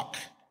Christian walk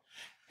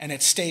and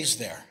it stays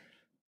there.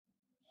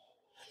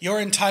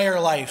 Your entire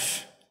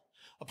life,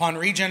 upon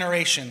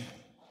regeneration,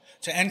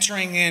 to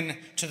entering in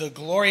to the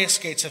glorious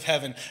gates of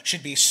heaven,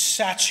 should be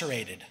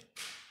saturated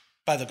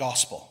by the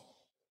gospel.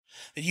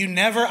 That you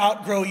never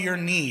outgrow your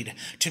need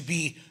to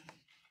be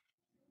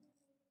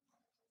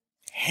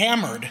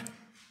hammered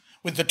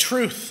with the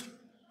truth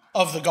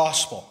of the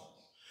gospel,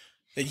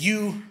 that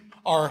you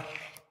are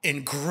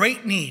in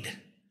great need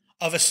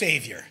of a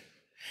Savior,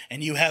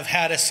 and you have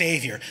had a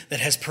Savior that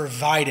has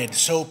provided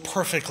so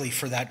perfectly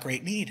for that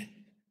great need.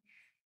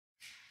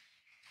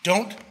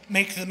 Don't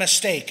make the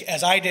mistake,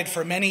 as I did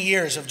for many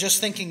years, of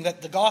just thinking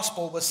that the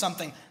gospel was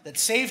something that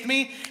saved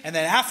me, and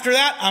then after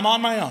that, I'm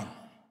on my own.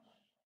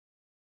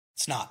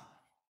 It's not.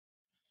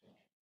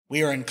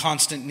 We are in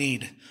constant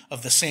need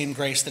of the same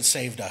grace that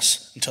saved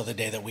us until the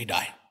day that we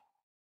die.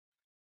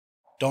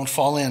 Don't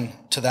fall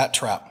into that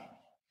trap.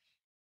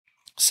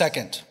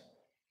 Second,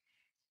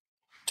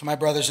 to my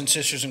brothers and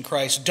sisters in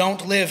Christ,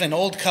 don't live an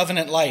old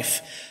covenant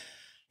life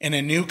in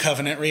a new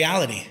covenant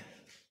reality.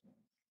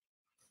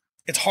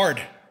 It's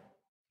hard.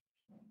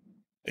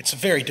 It's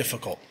very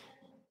difficult.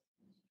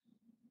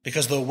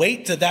 Because the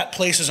weight that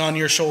places on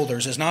your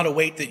shoulders is not a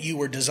weight that you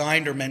were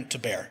designed or meant to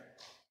bear.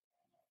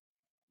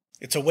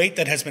 It's a weight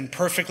that has been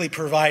perfectly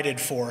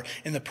provided for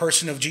in the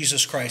person of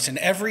Jesus Christ. And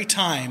every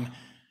time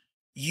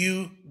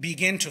you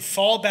begin to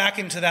fall back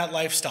into that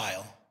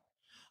lifestyle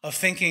of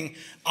thinking,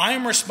 I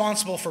am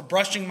responsible for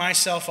brushing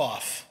myself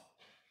off.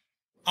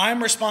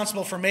 I'm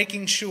responsible for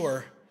making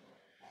sure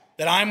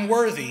that I'm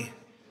worthy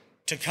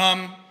to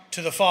come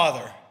to the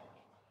Father.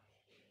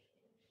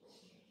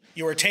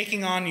 You are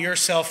taking on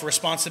yourself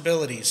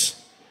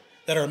responsibilities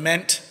that are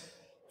meant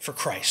for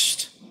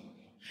Christ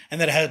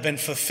and that have been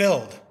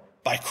fulfilled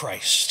by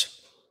Christ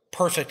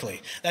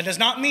perfectly. That does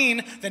not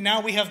mean that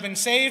now we have been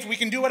saved, we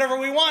can do whatever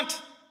we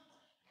want.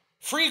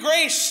 Free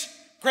grace.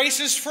 Grace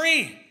is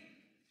free.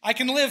 I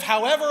can live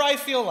however I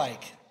feel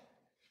like.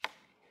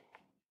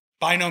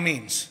 By no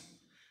means.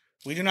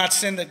 We do not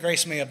sin that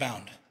grace may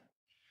abound.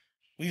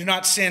 We do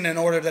not sin in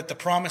order that the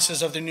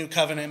promises of the new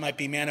covenant might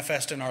be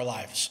manifest in our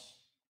lives.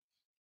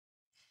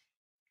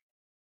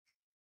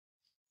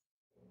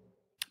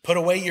 Put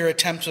away your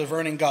attempts of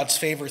earning God's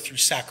favor through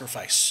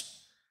sacrifice,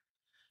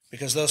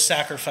 because those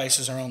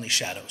sacrifices are only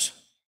shadows.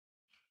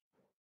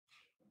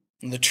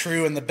 And the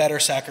true and the better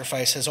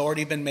sacrifice has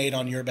already been made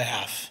on your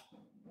behalf,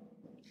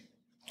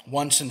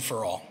 once and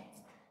for all.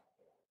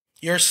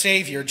 Your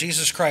Savior,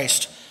 Jesus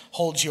Christ,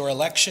 holds your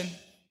election,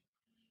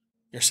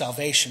 your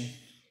salvation,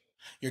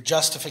 your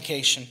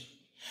justification,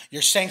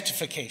 your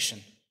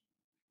sanctification,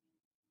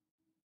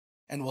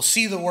 and will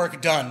see the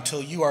work done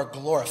till you are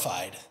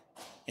glorified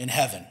in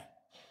heaven,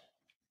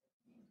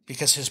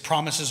 because his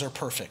promises are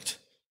perfect.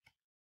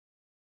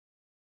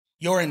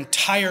 Your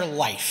entire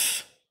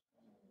life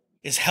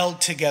is held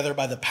together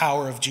by the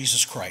power of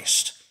Jesus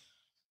Christ.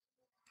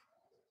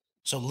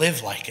 So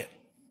live like it.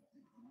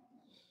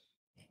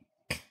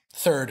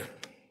 Third,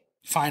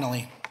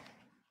 finally,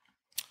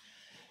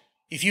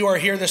 if you are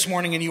here this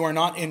morning and you are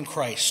not in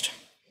Christ,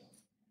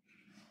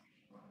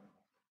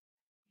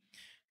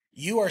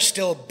 you are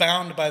still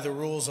bound by the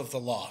rules of the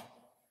law.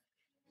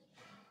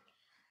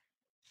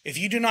 If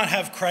you do not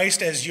have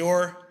Christ as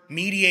your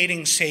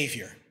mediating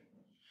Savior,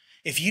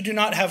 if you do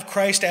not have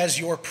Christ as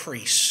your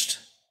priest,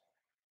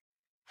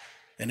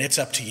 then it's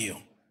up to you.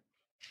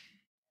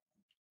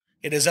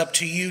 It is up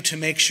to you to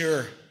make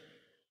sure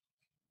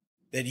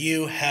that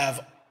you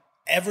have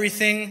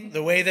everything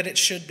the way that it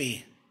should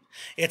be.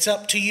 It's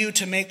up to you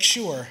to make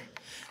sure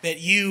that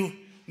you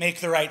make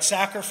the right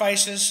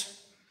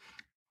sacrifices,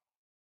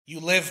 you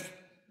live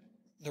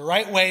the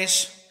right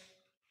ways,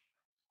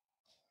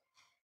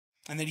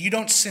 and that you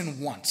don't sin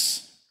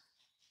once.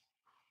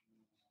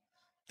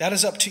 That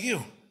is up to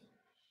you.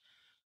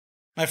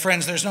 My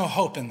friends, there's no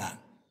hope in that.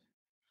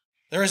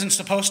 There isn't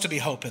supposed to be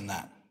hope in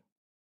that.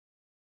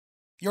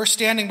 Your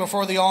standing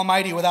before the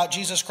Almighty without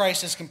Jesus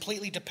Christ is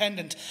completely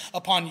dependent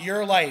upon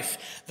your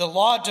life. The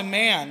law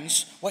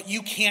demands what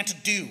you can't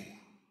do.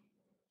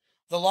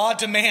 The law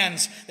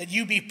demands that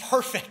you be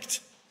perfect.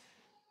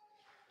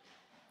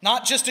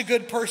 Not just a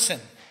good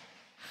person.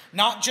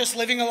 Not just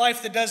living a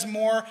life that does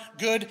more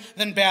good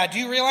than bad. Do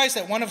you realize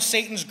that one of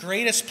Satan's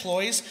greatest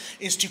ploys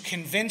is to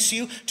convince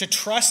you to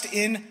trust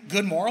in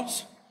good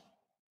morals?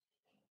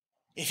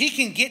 If he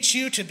can get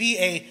you to be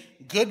a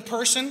good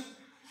person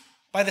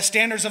by the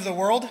standards of the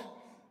world,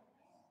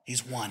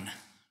 he's won.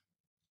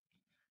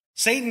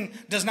 Satan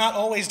does not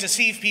always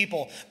deceive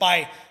people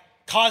by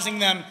causing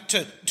them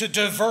to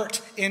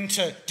divert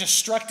into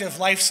destructive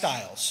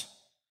lifestyles,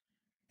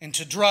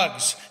 into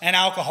drugs and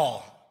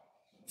alcohol,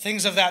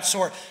 things of that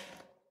sort.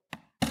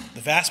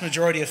 The vast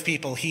majority of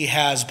people he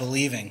has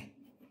believing,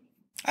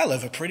 I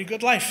live a pretty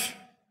good life.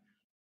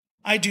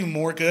 I do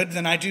more good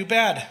than I do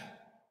bad.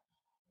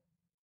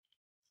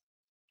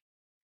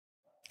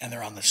 And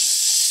they're on the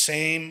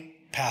same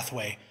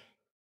pathway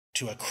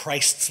to a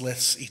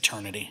Christless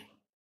eternity.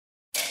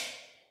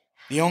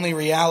 The only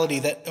reality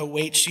that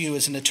awaits you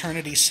is an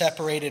eternity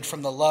separated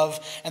from the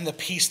love and the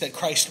peace that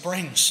Christ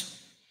brings,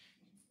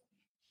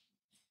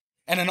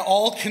 and an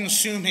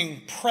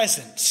all-consuming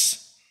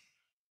presence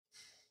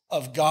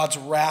of God's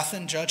wrath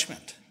and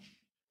judgment.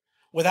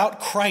 Without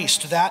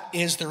Christ, that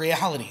is the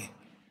reality.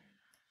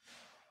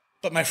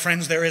 But my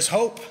friends, there is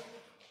hope.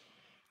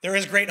 There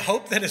is great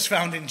hope that is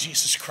found in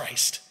Jesus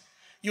Christ.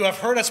 You have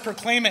heard us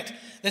proclaim it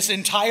this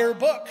entire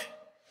book.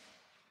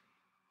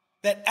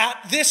 That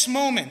at this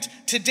moment,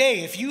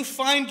 today, if you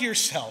find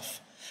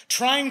yourself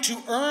trying to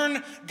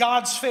earn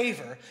God's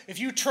favor, if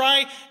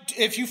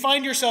you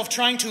find yourself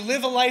trying to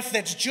live a life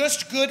that's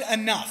just good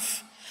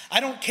enough, I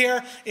don't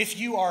care if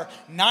you are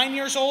 9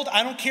 years old,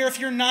 I don't care if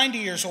you're 90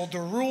 years old, the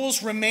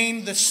rules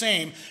remain the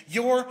same.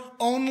 Your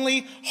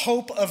only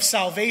hope of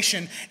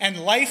salvation and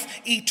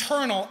life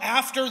eternal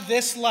after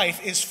this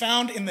life is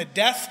found in the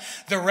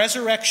death, the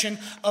resurrection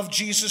of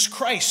Jesus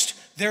Christ.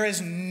 There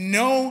is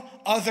no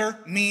other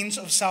means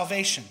of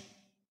salvation.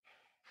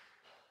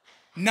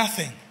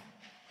 Nothing.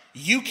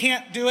 You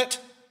can't do it.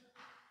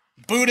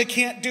 Buddha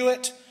can't do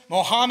it.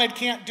 Mohammed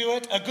can't do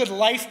it. A good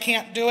life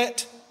can't do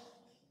it.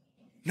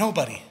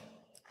 Nobody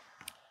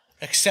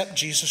except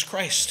Jesus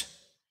Christ.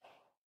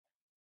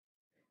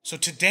 So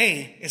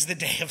today is the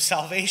day of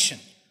salvation.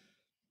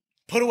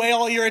 Put away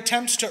all your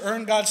attempts to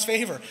earn God's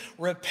favor.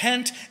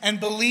 Repent and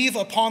believe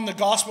upon the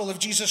gospel of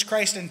Jesus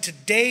Christ, and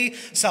today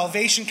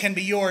salvation can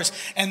be yours,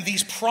 and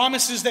these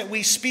promises that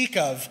we speak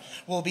of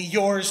will be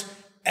yours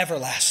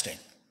everlasting.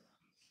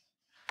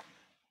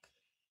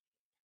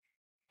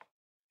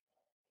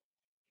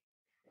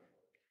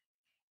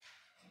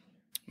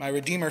 My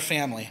Redeemer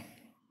family,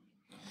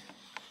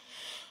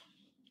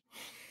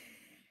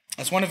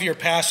 as one of your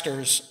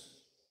pastors,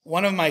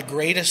 one of my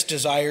greatest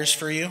desires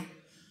for you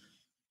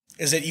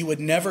is that you would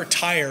never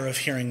tire of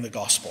hearing the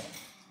gospel.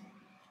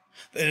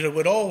 That it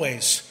would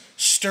always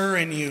stir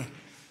in you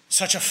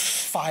such a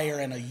fire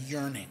and a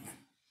yearning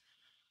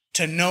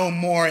to know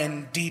more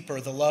and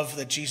deeper the love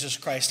that Jesus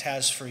Christ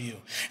has for you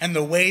and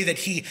the way that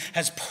he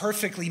has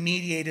perfectly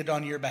mediated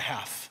on your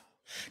behalf.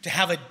 To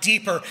have a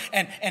deeper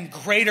and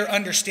greater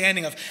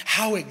understanding of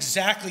how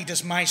exactly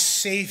does my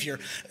Savior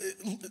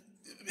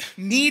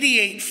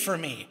mediate for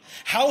me?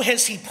 How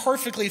has he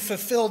perfectly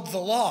fulfilled the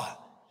law?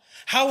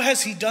 How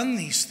has he done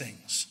these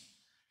things?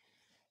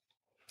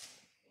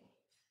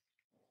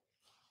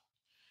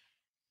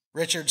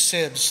 Richard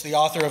Sibbes, the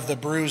author of The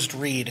Bruised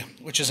Reed,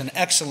 which is an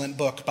excellent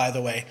book, by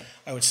the way,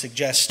 I would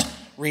suggest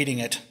reading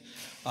it.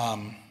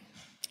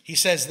 He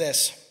says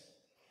this.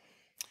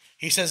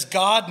 He says,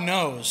 God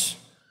knows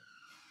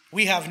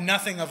we have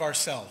nothing of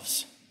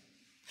ourselves.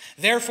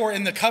 Therefore,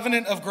 in the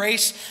covenant of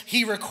grace,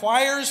 he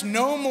requires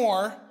no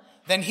more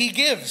than he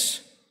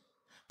gives.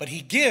 But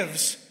he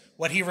gives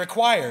what he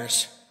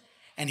requires,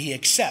 and he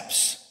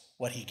accepts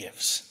what he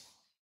gives.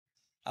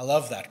 I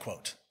love that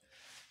quote,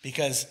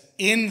 because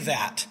in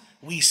that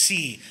we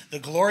see the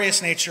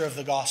glorious nature of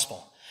the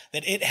gospel,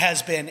 that it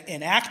has been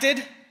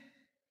enacted,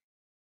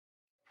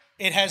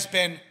 it has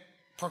been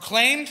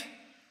proclaimed,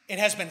 it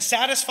has been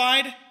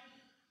satisfied,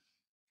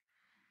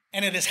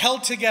 and it is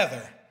held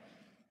together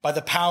by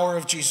the power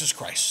of Jesus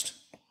Christ.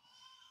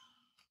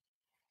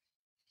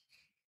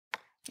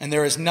 And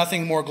there is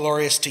nothing more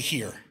glorious to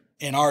hear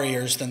in our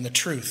ears than the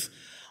truth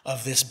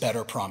of this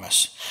better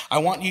promise. I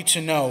want you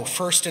to know,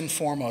 first and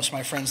foremost,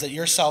 my friends, that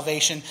your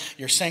salvation,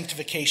 your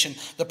sanctification,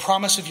 the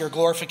promise of your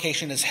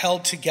glorification is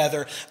held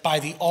together by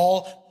the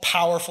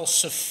all-powerful,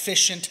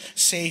 sufficient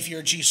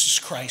Savior, Jesus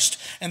Christ.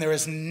 And there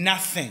is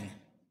nothing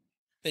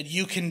that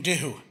you can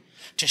do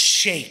to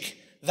shake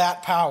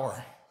that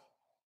power.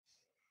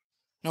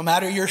 No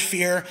matter your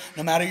fear,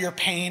 no matter your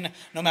pain,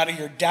 no matter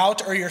your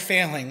doubt or your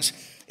failings,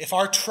 if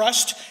our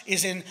trust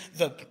is in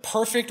the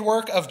perfect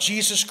work of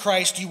Jesus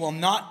Christ, you will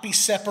not be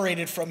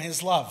separated from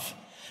his love,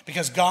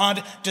 because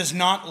God does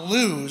not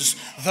lose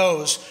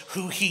those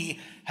who he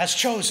has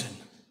chosen,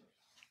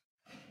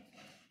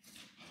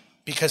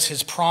 because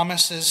his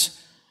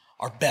promises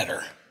are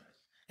better,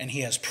 and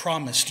he has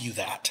promised you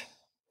that.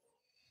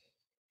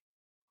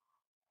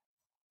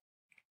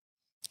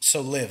 So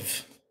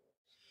live.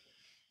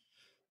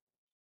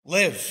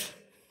 Live,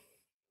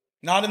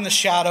 not in the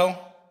shadow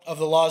of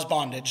the law's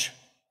bondage,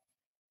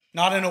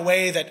 not in a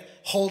way that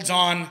holds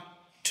on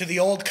to the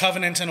old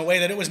covenant in a way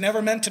that it was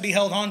never meant to be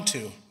held on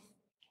to,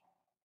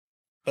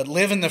 but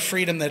live in the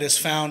freedom that is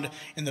found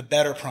in the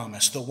better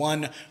promise, the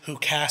one who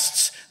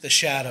casts the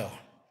shadow,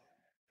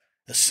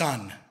 the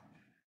Son,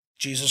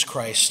 Jesus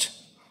Christ,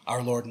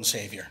 our Lord and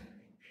Savior.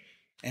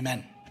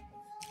 Amen.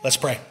 Let's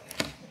pray.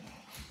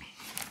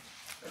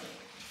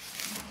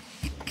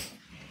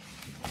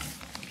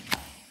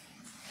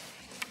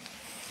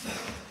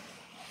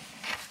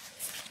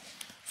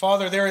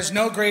 Father, there is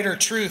no greater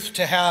truth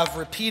to have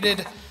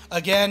repeated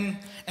again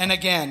and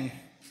again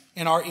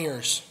in our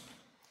ears.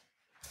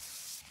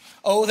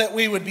 Oh, that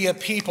we would be a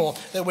people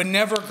that would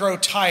never grow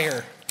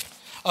tired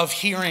of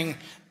hearing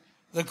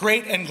the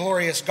great and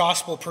glorious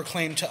gospel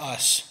proclaimed to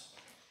us.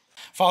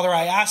 Father,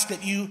 I ask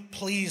that you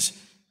please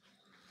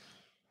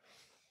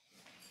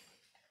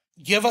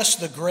give us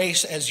the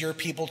grace as your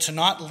people to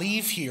not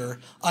leave here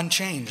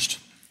unchanged.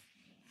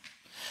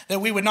 That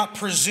we would not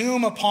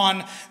presume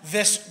upon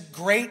this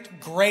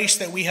great grace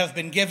that we have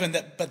been given,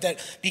 but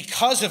that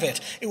because of it,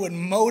 it would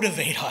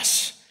motivate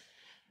us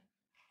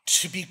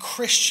to be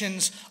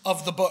Christians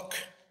of the book,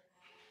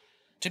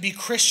 to be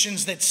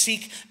Christians that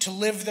seek to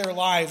live their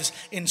lives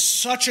in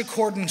such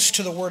accordance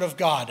to the Word of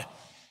God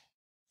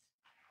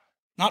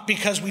not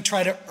because we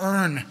try to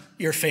earn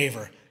your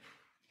favor,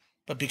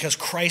 but because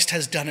Christ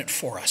has done it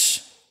for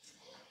us.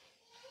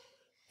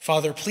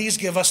 Father, please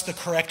give us the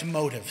correct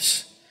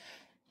motives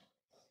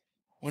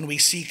when we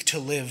seek to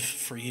live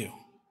for you.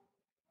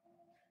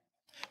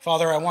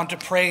 Father, I want to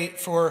pray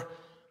for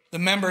the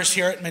members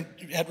here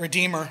at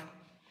Redeemer,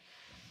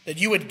 that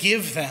you would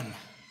give them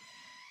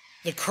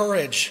the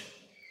courage,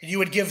 that you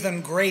would give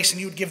them grace,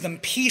 and you would give them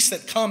peace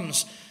that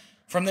comes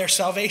from their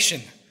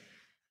salvation,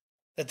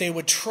 that they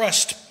would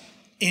trust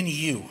in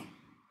you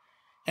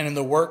and in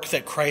the work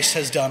that Christ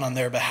has done on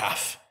their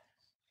behalf,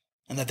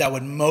 and that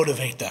would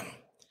motivate them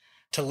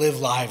to live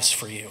lives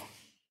for you.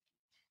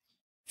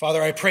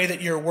 Father, I pray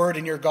that your word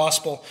and your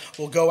gospel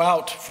will go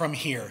out from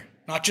here,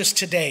 not just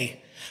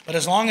today, but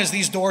as long as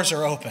these doors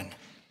are open,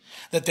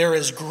 that there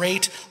is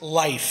great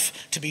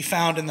life to be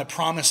found in the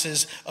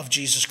promises of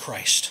Jesus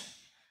Christ.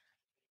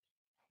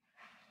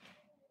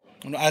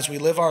 And as we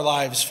live our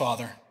lives,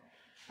 Father,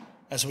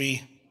 as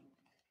we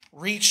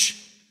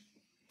reach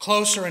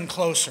closer and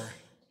closer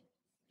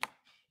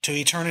to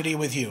eternity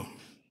with you,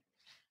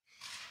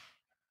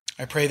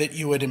 I pray that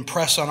you would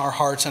impress on our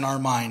hearts and our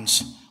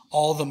minds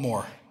all the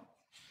more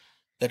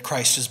that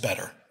Christ is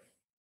better.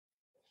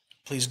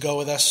 Please go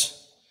with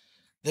us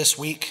this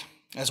week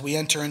as we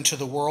enter into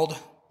the world.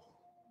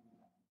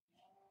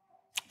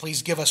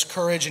 Please give us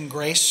courage and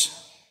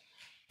grace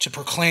to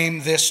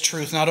proclaim this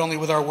truth, not only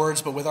with our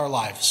words, but with our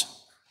lives.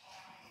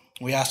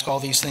 We ask all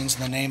these things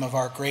in the name of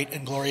our great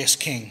and glorious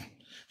King,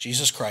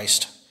 Jesus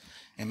Christ.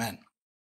 Amen.